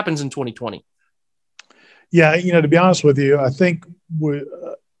 and then what happens in 2020. Yeah, to be honest with you, I think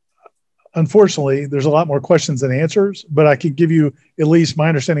unfortunately there's a lot more questions than answers, but I could give you at least my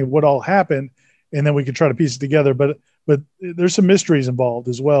understanding of what all happened, and then we can try to piece it together. But there's some mysteries involved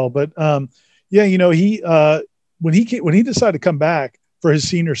as well. But yeah, he when he decided to come back for his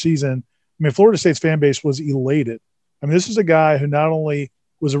senior season, I mean, Florida State's fan base was elated. I mean, this is a guy who not only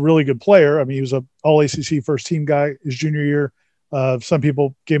was a really good player. I mean, he was a All-ACC first team guy his junior year. Some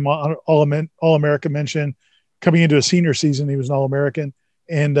people gave him All-American mention. Coming into a senior season, he was an All-American.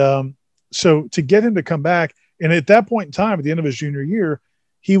 And so to get him to come back, and at that point in time, at the end of his junior year,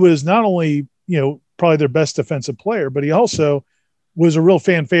 he was not only, probably their best defensive player, but he also was a real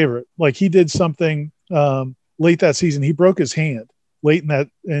fan favorite. Like, he did something late that season. He broke his hand late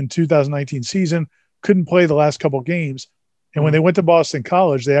in 2019 season, couldn't play the last couple of games. And when they went to Boston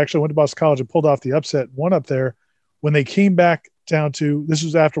College, they actually went to Boston College and pulled off the upset, won up there. When they came back down to, this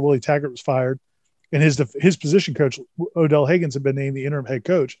was after Willie Taggart was fired, and his position coach, Odell Higgins, had been named the interim head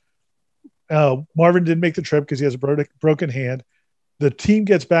coach. Marvin didn't make the trip because he has a broken hand. The team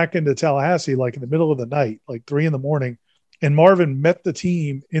gets back into Tallahassee like in the middle of the night, like 3 a.m, and Marvin met the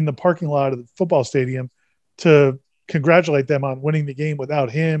team in the parking lot of the football stadium to congratulate them on winning the game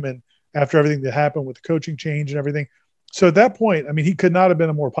without him, and after everything that happened with the coaching change and everything. So at that point, I mean, he could not have been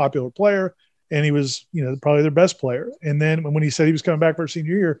a more popular player, and he was, probably their best player. And then when he said he was coming back for his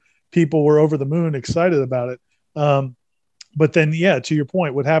senior year, people were over the moon excited about it. But then, yeah, to your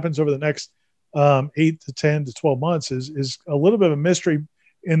point, what happens over the next 8 to 10 to 12 months is a little bit of a mystery.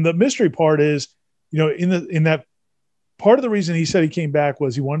 And the mystery part is, in that part of the reason he said he came back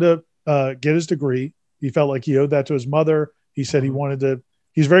was he wanted to get his degree. He felt like he owed that to his mother. He said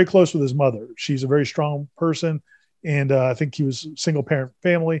he's very close with his mother. She's a very strong person. And I think he was a single parent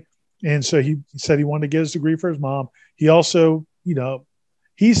family. And so he said he wanted to get his degree for his mom. He also,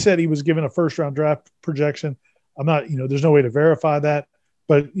 he said he was given a first round draft projection. I'm not, there's no way to verify that,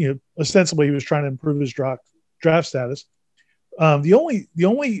 but, ostensibly he was trying to improve his draft status. The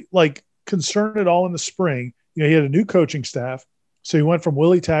only like concern at all in the spring, he had a new coaching staff. So he went from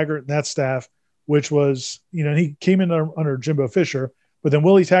Willie Taggart and that staff, which was, and he came in under Jimbo Fisher, but then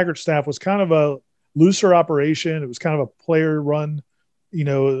Willie Taggart's staff was kind of a looser operation. It was kind of a player run,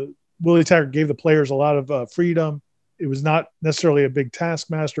 Willie Taggart gave the players a lot of freedom. It was not necessarily a big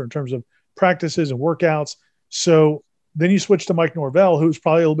taskmaster in terms of practices and workouts. So then you switch to Mike Norvell, who's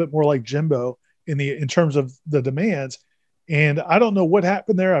probably a little bit more like Jimbo in terms of the demands. And I don't know what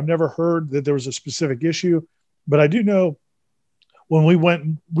happened there. I've never heard that there was a specific issue, but I do know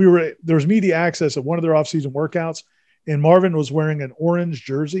when there was media access at one of their offseason workouts, and Marvin was wearing an orange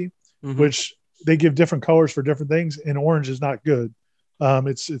jersey, which they give different colors for different things, and orange is not good.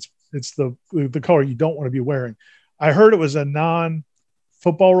 It's the color you don't want to be wearing. I heard it was a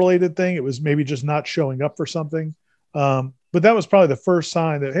non-football related thing. It was maybe just not showing up for something. But that was probably the first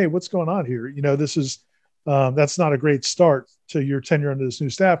sign that, hey, what's going on here? This is that's not a great start to your tenure under this new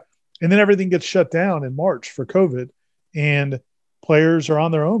staff. And then everything gets shut down in March for COVID, and players are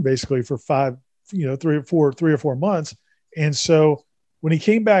on their own basically for 3 or 4 months. And so when he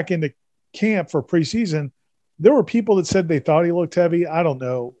came back into camp for preseason, there were people that said they thought he looked heavy. I don't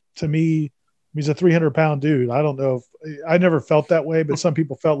know. To me, he's a 300-pound dude. I don't know. I never felt that way, but some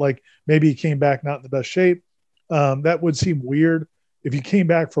people felt like maybe he came back not in the best shape. That would seem weird. If he came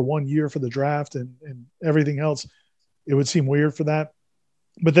back for 1 year for the draft and everything else, it would seem weird for that.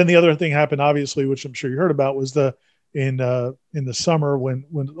 but then the other thing happened, obviously, which I'm sure you heard about, was in the summer when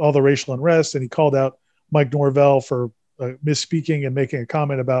all the racial unrest, and he called out Mike Norvell for misspeaking and making a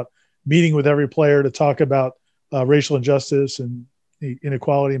comment about meeting with every player to talk about racial injustice and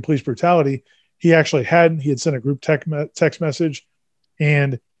inequality and police brutality. He actually hadn't. He had sent a group text message,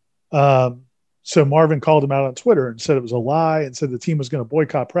 and so Marvin called him out on Twitter and said it was a lie and said the team was going to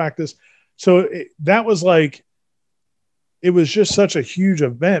boycott practice. So that was like, it was just such a huge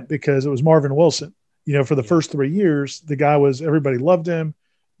event because it was Marvin Wilson. You know, for the first 3 years, the guy everybody loved him.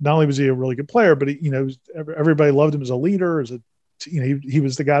 Not only was he a really good player, but everybody loved him as a leader. He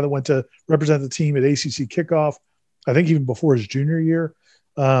was the guy that went to represent the team at ACC kickoff, I think even before his junior year.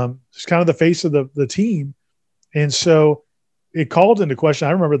 He's kind of the face of the team. And so it called into question.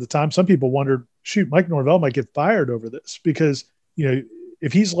 I remember at the time, some people wondered, shoot, Mike Norvell might get fired over this because,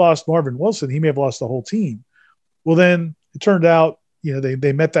 if he's lost Marvin Wilson, he may have lost the whole team. Well, then it turned out,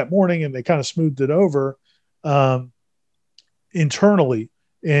 they met that morning and they kind of smoothed it over internally.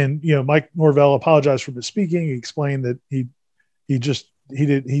 And, Mike Norvell apologized for misspeaking. He explained that he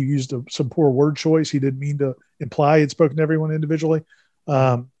used some poor word choice. He didn't mean to imply he'd spoken to everyone individually.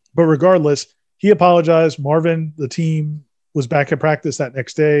 But regardless, he apologized. Marvin, the team, was back at practice that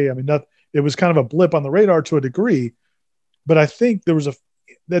next day. I mean, it was kind of a blip on the radar to a degree, but I think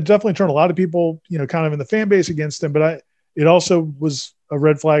that definitely turned a lot of people, kind of in the fan base against him. But it also was a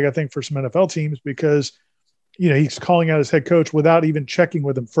red flag, I think, for some NFL teams because, he's calling out his head coach without even checking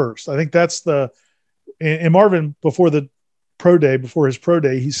with him first. I think that's and Marvin, before his pro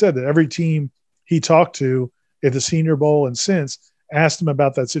day, he said that every team he talked to at the Senior Bowl and since asked him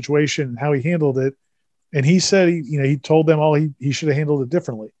about that situation and how he handled it. And he said, he told them all he should have handled it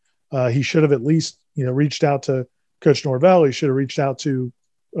differently. He should have at least, reached out to Coach Norvell. He should have reached out to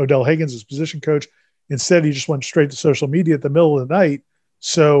Odell Higgins, his position coach. Instead, he just went straight to social media at the middle of the night.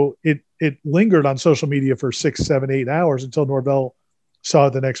 So it lingered on social media for 6, 7, 8 hours until Norvell saw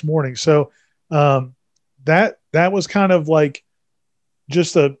it the next morning. So that was kind of like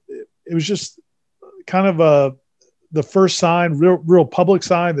it was just kind of the first sign, real public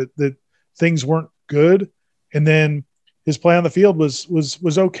sign that things weren't good. And then his play on the field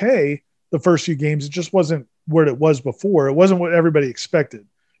was okay the first few games. It just wasn't where it was before. It wasn't what everybody expected.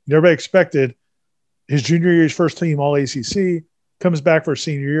 Everybody expected his junior year, his first team all ACC, comes back for a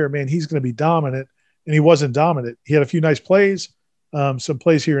senior year. Man, he's going to be dominant. And he wasn't dominant. He had a few nice plays, some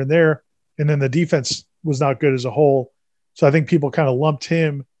plays here and there. And then the defense was not good as a whole. So I think people kind of lumped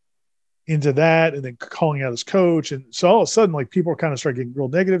him into that and then calling out his coach. And so all of a sudden, like, people kind of start getting real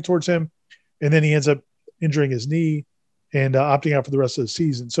negative towards him. And then he ends up injuring his knee and opting out for the rest of the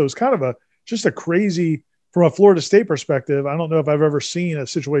season. So it's kind of just a crazy, from a Florida State perspective, I don't know if I've ever seen a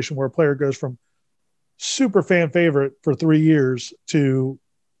situation where a player goes from super fan favorite for 3 years to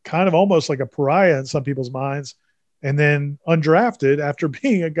kind of almost like a pariah in some people's minds, and then undrafted after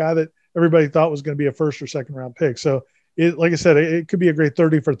being a guy that everybody thought was going to be a first or second round pick. So like I said, it could be a great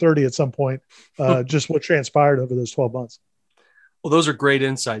 30 for 30 at some point, just what transpired over those 12 months. Well, those are great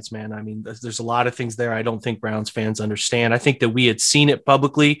insights, man. I mean, there's a lot of things there I don't think Browns fans understand. I think that we had seen it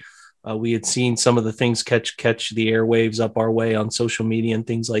publicly. We had seen some of the things catch the airwaves up our way on social media and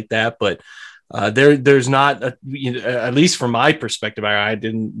things like that. But there's not, at least from my perspective, I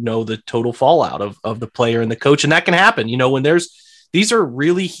didn't know the total fallout of the player and the coach. And that can happen, when these are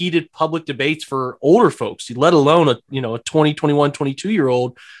really heated public debates for older folks, let alone a 20, 21,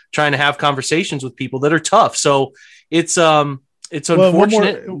 22-year-old trying to have conversations with people that are tough. So it's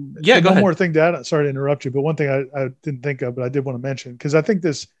unfortunate. Go ahead. One more thing to add. Sorry to interrupt you, but one thing I didn't think of, but I did want to mention, because I think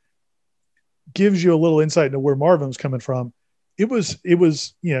this gives you a little insight into where Marvin was coming from. It was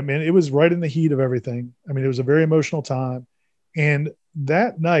right in the heat of everything. I mean, it was a very emotional time. And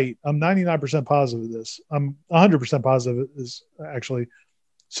that night, I'm 99% positive of this. I'm 100% positive of this, actually.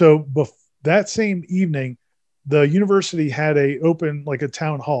 So that same evening, the university had a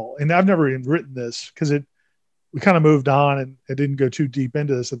town hall. And I've never even written this because we kind of moved on and it didn't go too deep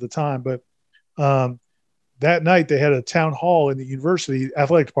into this at the time. But that night they had a town hall in the university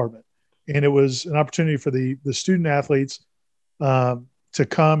athletic department. And it was an opportunity for the student athletes to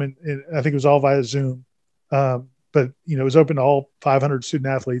come. And I think it was all via Zoom. But it was open to all 500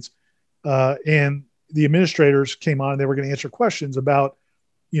 student athletes. And the administrators came on and they were going to answer questions about,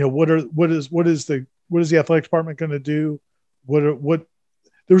 what is the athletic department going to do? There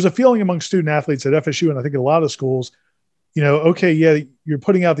was a feeling among student athletes at FSU, and I think in a lot of schools, okay, yeah, you're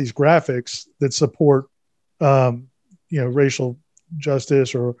putting out these graphics that support, racial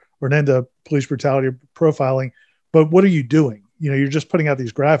justice or an end to police brutality or profiling, but what are you doing? You're just putting out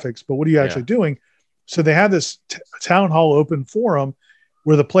these graphics, but what are you actually doing? So they had this town hall open forum,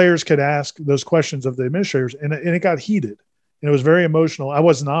 where the players could ask those questions of the administrators, and it got heated, and it was very emotional. I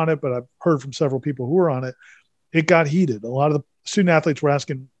wasn't on it, but I've heard from several people who were on it. It got heated. A lot of the student athletes were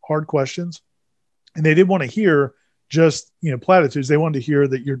asking hard questions, and they didn't want to hear just, platitudes. They wanted to hear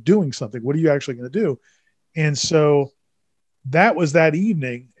that you're doing something. What are you actually going to do? And so that was that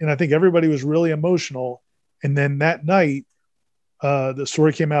evening, and I think everybody was really emotional. And then that night, the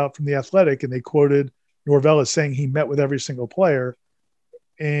story came out from The Athletic, and they quoted Norvell as saying he met with every single player.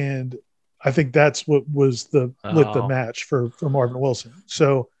 And I think that's what was lit the match for Marvin Wilson.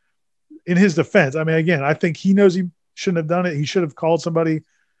 So in his defense, I mean, again, I think he knows he shouldn't have done it. He should have called somebody.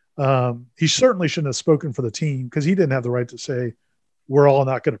 He certainly shouldn't have spoken for the team, because he didn't have the right to say, we're all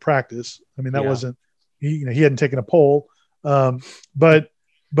not going to practice. I mean, that wasn't, he hadn't taken a poll. But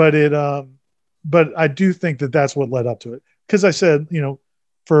I do think that that's what led up to it. Because I said,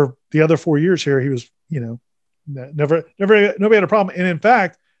 for the other 4 years here, he was, never, nobody had a problem. And in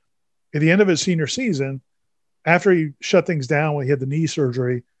fact, at the end of his senior season, after he shut things down when he had the knee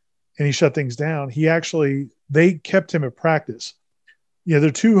surgery and he shut things down, they kept him at practice. There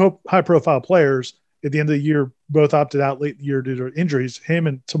are two high profile players at the end of the year, both opted out late in the year due to injuries, him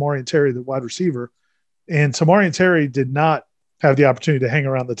and Tamarian Terry, the wide receiver. And Tamarian Terry did not have the opportunity to hang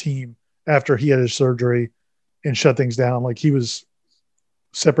around the team after he had his surgery and shut things down. Like, he was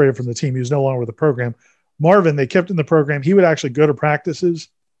separated from the team. He was no longer with the program. Marvin, they kept in the program. He would actually go to practices,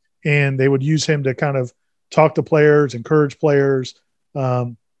 and they would use him to kind of talk to players, encourage players.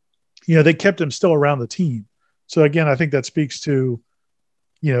 They kept him still around the team. So again, I think that speaks to,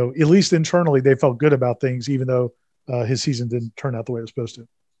 at least internally, they felt good about things, even though his season didn't turn out the way it was supposed to.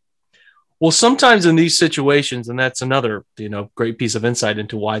 Well, sometimes in these situations, and that's another, great piece of insight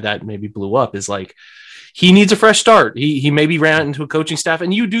into why that maybe blew up, is like, he needs a fresh start. He maybe ran into a coaching staff,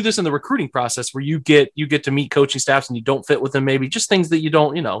 and you do this in the recruiting process where you get to meet coaching staffs and you don't fit with them, maybe just things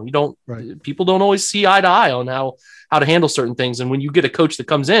that right. People don't always see eye to eye on how to handle certain things. And when you get a coach that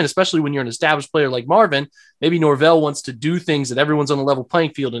comes in, especially when you're an established player like Marvin, maybe Norvell wants to do things that everyone's on a level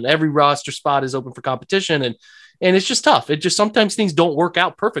playing field and every roster spot is open for competition. And it's just tough. Sometimes things don't work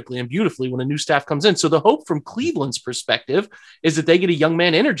out perfectly and beautifully when a new staff comes in. So the hope from Cleveland's perspective is that they get a young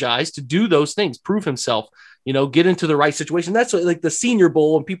man energized to do those things, prove himself, get into the right situation. That's like the Senior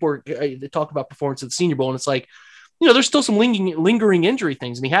Bowl, and they talk about performance at the Senior Bowl, and it's like, there's still some lingering injury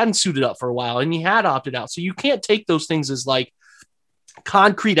things, and he hadn't suited up for a while, and he had opted out. So you can't take those things as like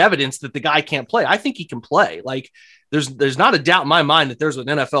concrete evidence that the guy can't play. I think he can play. Like, there's not a doubt in my mind that there's an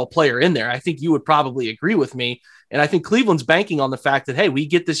NFL player in there. I think you would probably agree with me. And I think Cleveland's banking on the fact that, hey, we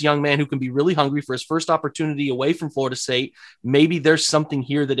get this young man who can be really hungry for his first opportunity away from Florida State. Maybe there's something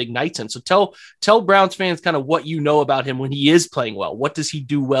here that ignites him. So tell Browns fans kind of what you know about him when he is playing well. What does he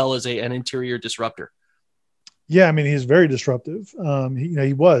do well as an interior disruptor? Yeah, I mean, he's very disruptive.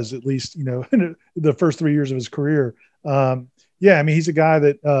 He was, at least, in the first 3 years of his career. He's a guy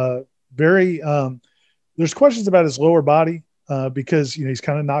that there's questions about his lower body because, he's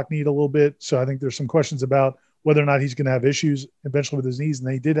kind of knock-kneed a little bit. So I think there's some questions about whether or not he's going to have issues eventually with his knees.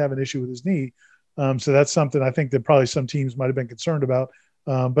 And he did have an issue with his knee. So that's something I think that probably some teams might've been concerned about.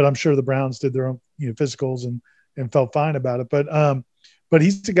 But I'm sure the Browns did their own, physicals and felt fine about it. But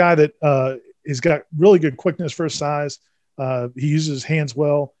he's a guy that he's got really good quickness for his size. He uses his hands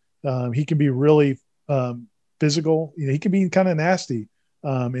well. He can be really physical. He can be kind of nasty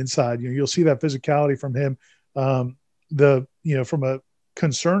inside. You'll see that physicality from him. From a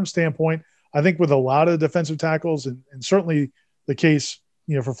concern standpoint, I think with a lot of defensive tackles, and certainly the case,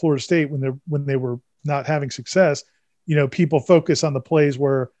 for Florida State when they were not having success, people focus on the plays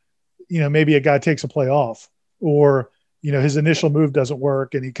where, maybe a guy takes a play off, or, his initial move doesn't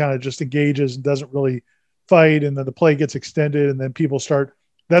work and he kind of just engages and doesn't really fight, and then the play gets extended, and then people start.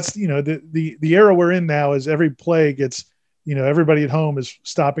 That's the era we're in now is every play gets, everybody at home is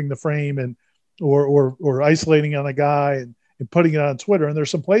stopping the frame and or isolating on a guy and putting it on Twitter. And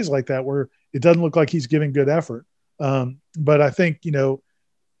there's some plays like that where it doesn't look like he's giving good effort. But I think, there's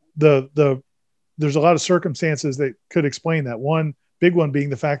a lot of circumstances that could explain that. One big one being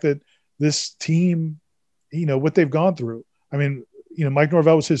the fact that this team, what they've gone through. I mean, Mike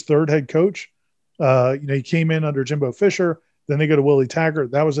Norvell was his third head coach. He came in under Jimbo Fisher. Then they go to Willie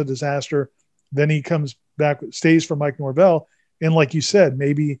Taggart. That was a disaster. Then he comes back, stays for Mike Norvell. And like you said,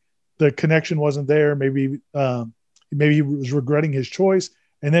 maybe the connection wasn't there. Maybe he was regretting his choice.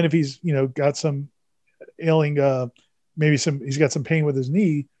 And then if he's, got some ailing, he's got some pain with his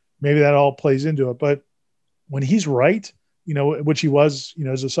knee, maybe that all plays into it. But when he's right, which he was,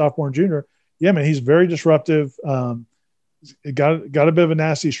 as a sophomore and junior, yeah, man, he's very disruptive. Got a bit of a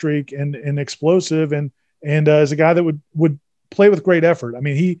nasty streak and explosive. And as a guy that would play with great effort. I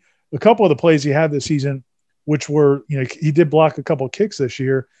mean, a couple of the plays he had this season, which were, he did block a couple of kicks this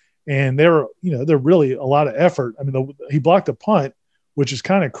year, and they're really a lot of effort. I mean, he blocked a punt, which is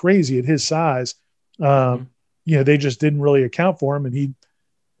kind of crazy at his size. They just didn't really account for him, and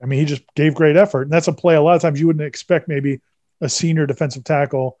he just gave great effort. And that's a play a lot of times you wouldn't expect maybe a senior defensive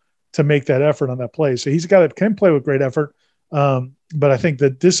tackle to make that effort on that play. So he's a guy that can play with great effort. But I think the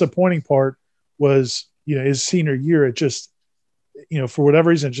disappointing part was, his senior year, it just, for whatever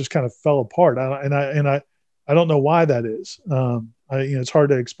reason, it just kind of fell apart. I don't know why that is. It's hard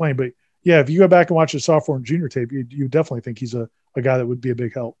to explain, but yeah, if you go back and watch his sophomore and junior tape, you definitely think he's a guy that would be a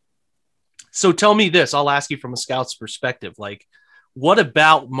big help. So tell me this, I'll ask you from a scout's perspective, like, what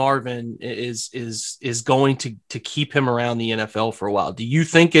about Marvin is going to keep him around the NFL for a while? Do you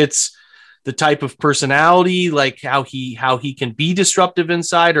think it's the type of personality, like how he can be disruptive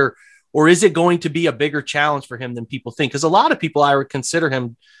inside, or is it going to be a bigger challenge for him than people think? Because a lot of people, I would consider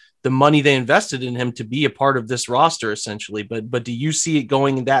him, the money they invested in him, to be a part of this roster essentially. But do you see it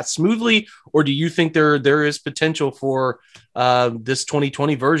going that smoothly, or do you think there is potential for this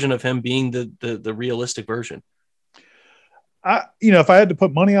 2020 version of him being the realistic version? If I had to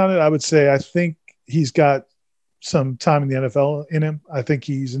put money on it, I would say I think he's got some time in the NFL in him. I think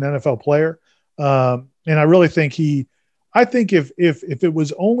he's an NFL player. And I really think if it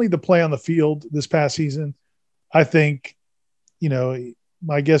was only the play on the field this past season, I think,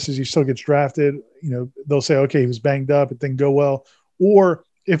 my guess is he still gets drafted. They'll say, okay, he was banged up, it didn't go well. Or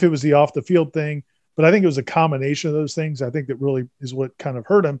if it was the off the field thing, but I think it was a combination of those things. I think that really is what kind of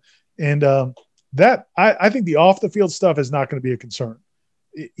hurt him. And I think the off the field stuff is not going to be a concern.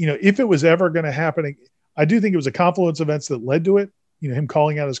 If it was ever going to happen, I do think it was a confluence of events that led to it. Him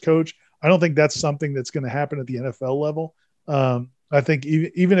calling out his coach. I don't think that's something that's going to happen at the NFL level. I think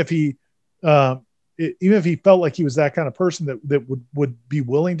even if he felt like he was that kind of person that would be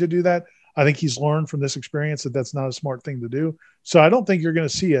willing to do that, I think he's learned from this experience that that's not a smart thing to do. So I don't think you're going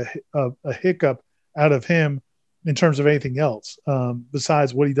to see a hiccup out of him in terms of anything else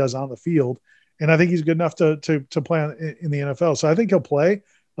besides what he does on the field. And I think he's good enough to play in the NFL. So I think he'll play.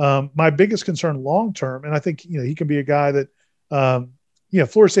 My biggest concern long-term, and I think, he can be a guy that,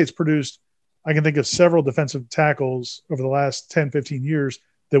 Florida State's produced, I can think of several defensive tackles over the last 10, 15 years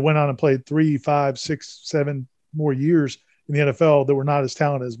that went on and played 3, 5, 6, 7 more years in the NFL that were not as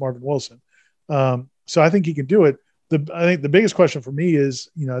talented as Marvin Wilson. So I think he can do it. I think the biggest question for me is,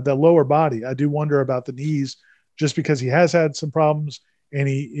 the lower body. I do wonder about the knees just because he has had some problems and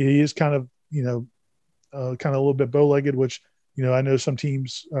he is kind of, kind of a little bit bow-legged, which, I know some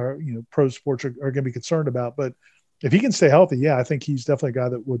teams are, pro sports are going to be concerned about, but if he can stay healthy, yeah, I think he's definitely a guy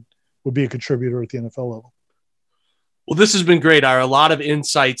that would be a contributor at the NFL level. Well, this has been great. A lot of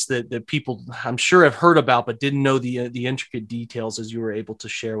insights that people, I'm sure, have heard about, but didn't know the intricate details as you were able to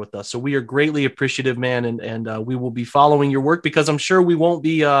share with us. So we are greatly appreciative, man. And we will be following your work because I'm sure he won't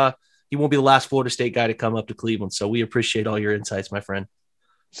be the last Florida State guy to come up to Cleveland. So we appreciate all your insights, my friend.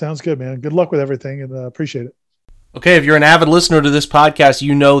 Sounds good, man. Good luck with everything and appreciate it. Okay, if you're an avid listener to this podcast,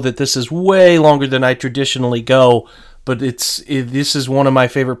 you know that this is way longer than I traditionally go, but this is one of my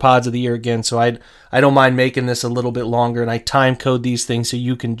favorite pods of the year again, so I don't mind making this a little bit longer, and I time code these things so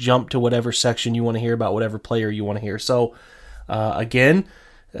you can jump to whatever section you want to hear about whatever player you want to hear. So, again,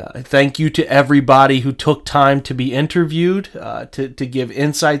 thank you to everybody who took time to be interviewed, to give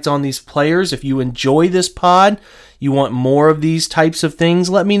insights on these players. If you enjoy this pod, you want more of these types of things,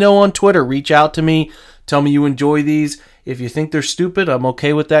 let me know on Twitter. Reach out to me. Tell me you enjoy these. If you think they're stupid, I'm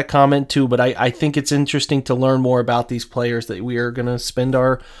okay with that comment too, but I think it's interesting to learn more about these players that we are going to spend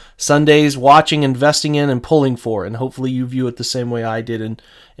our Sundays watching, investing in, and pulling for, and hopefully you view it the same way I did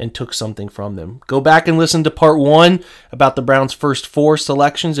and took something from them. Go back and listen to part 1 about the Browns' first 4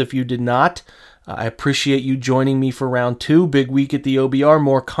 selections if you did not. I appreciate you joining me for round 2. Big week at the OBR.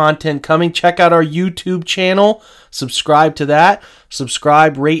 More content coming. Check out our YouTube channel. Subscribe to that.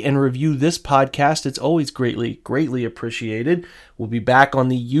 Subscribe, rate, and review this podcast. It's always greatly, greatly appreciated. We'll be back on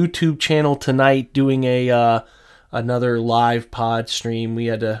the YouTube channel tonight doing another live pod stream. We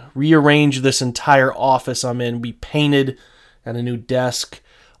had to rearrange this entire office I'm in. We painted, got a new desk.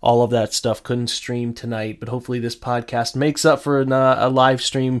 All of that stuff couldn't stream tonight, but hopefully this podcast makes up for a live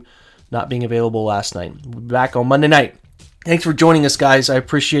stream not being available last night. We'll be back on Monday night. Thanks for joining us, guys. I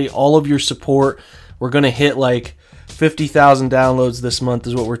appreciate all of your support. We're going to hit like 50,000 downloads this month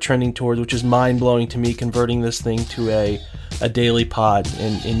is what we're trending towards, which is mind-blowing to me, converting this thing to a daily pod.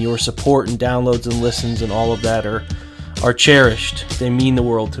 And your support and downloads and listens and all of that are cherished. They mean the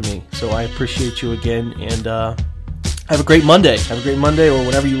world to me. So I appreciate you again, and Have a great Monday. Have a great Monday, or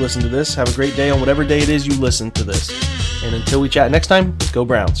whenever you listen to this. Have a great day on whatever day it is you listen to this. And until we chat next time, go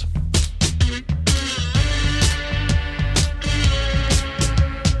Browns.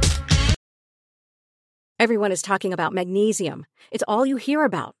 Everyone is talking about magnesium. It's all you hear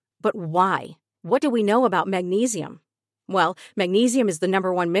about. But why? What do we know about magnesium? Well, magnesium is the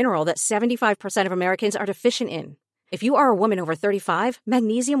number one mineral that 75% of Americans are deficient in. If you are a woman over 35,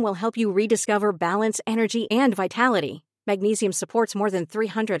 magnesium will help you rediscover balance, energy, and vitality. Magnesium supports more than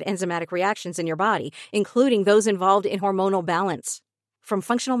 300 enzymatic reactions in your body, including those involved in hormonal balance. From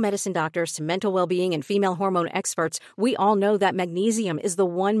functional medicine doctors to mental well-being and female hormone experts, we all know that magnesium is the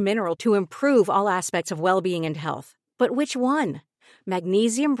one mineral to improve all aspects of well-being and health. But which one?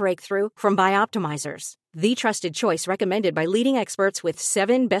 Magnesium Breakthrough from Bioptimizers, the trusted choice recommended by leading experts with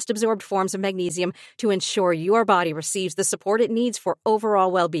 7 best-absorbed forms of magnesium to ensure your body receives the support it needs for overall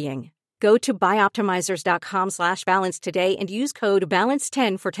well-being. Go to bioptimizers.com/balance today and use code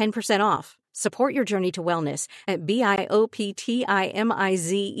BALANCE10 for 10% off. Support your journey to wellness at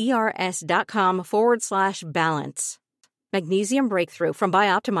bioptimizers.com/balance. Magnesium Breakthrough from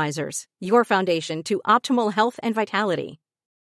Bioptimizers, your foundation to optimal health and vitality.